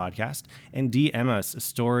Alone Podcast and DM us a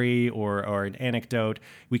story or an anecdote.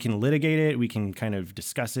 We can litigate it. We can kind of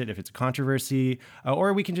discuss it if it's a controversy,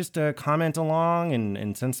 or we can just comment along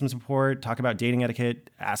and send some support, talk about dating etiquette,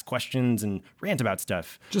 ask questions, and rant about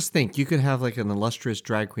stuff. Just think, you could have like an illustrious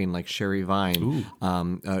drag queen like Sherry Vine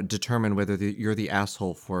determine whether you're the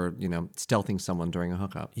asshole for, stealthing someone during a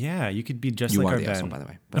hookup. Yeah, you could be just You like are our the Ben. asshole, by the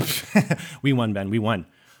way. But We won, Ben. We won.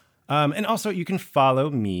 And also, you can follow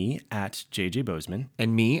me at JJ Bozeman.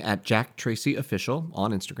 and me at Jack Tracy Official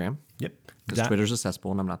on Instagram. Yep. Because Twitter's a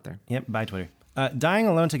cesspool and I'm not there. Yep, bye Twitter. Dying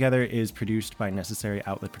Alone Together is produced by Necessary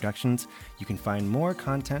Outlet Productions. You can find more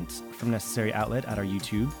content from Necessary Outlet at our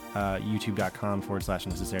YouTube,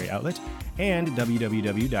 youtube.com/Necessary Outlet, and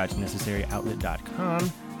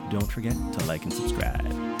www.necessaryoutlet.com. Don't forget to like and subscribe.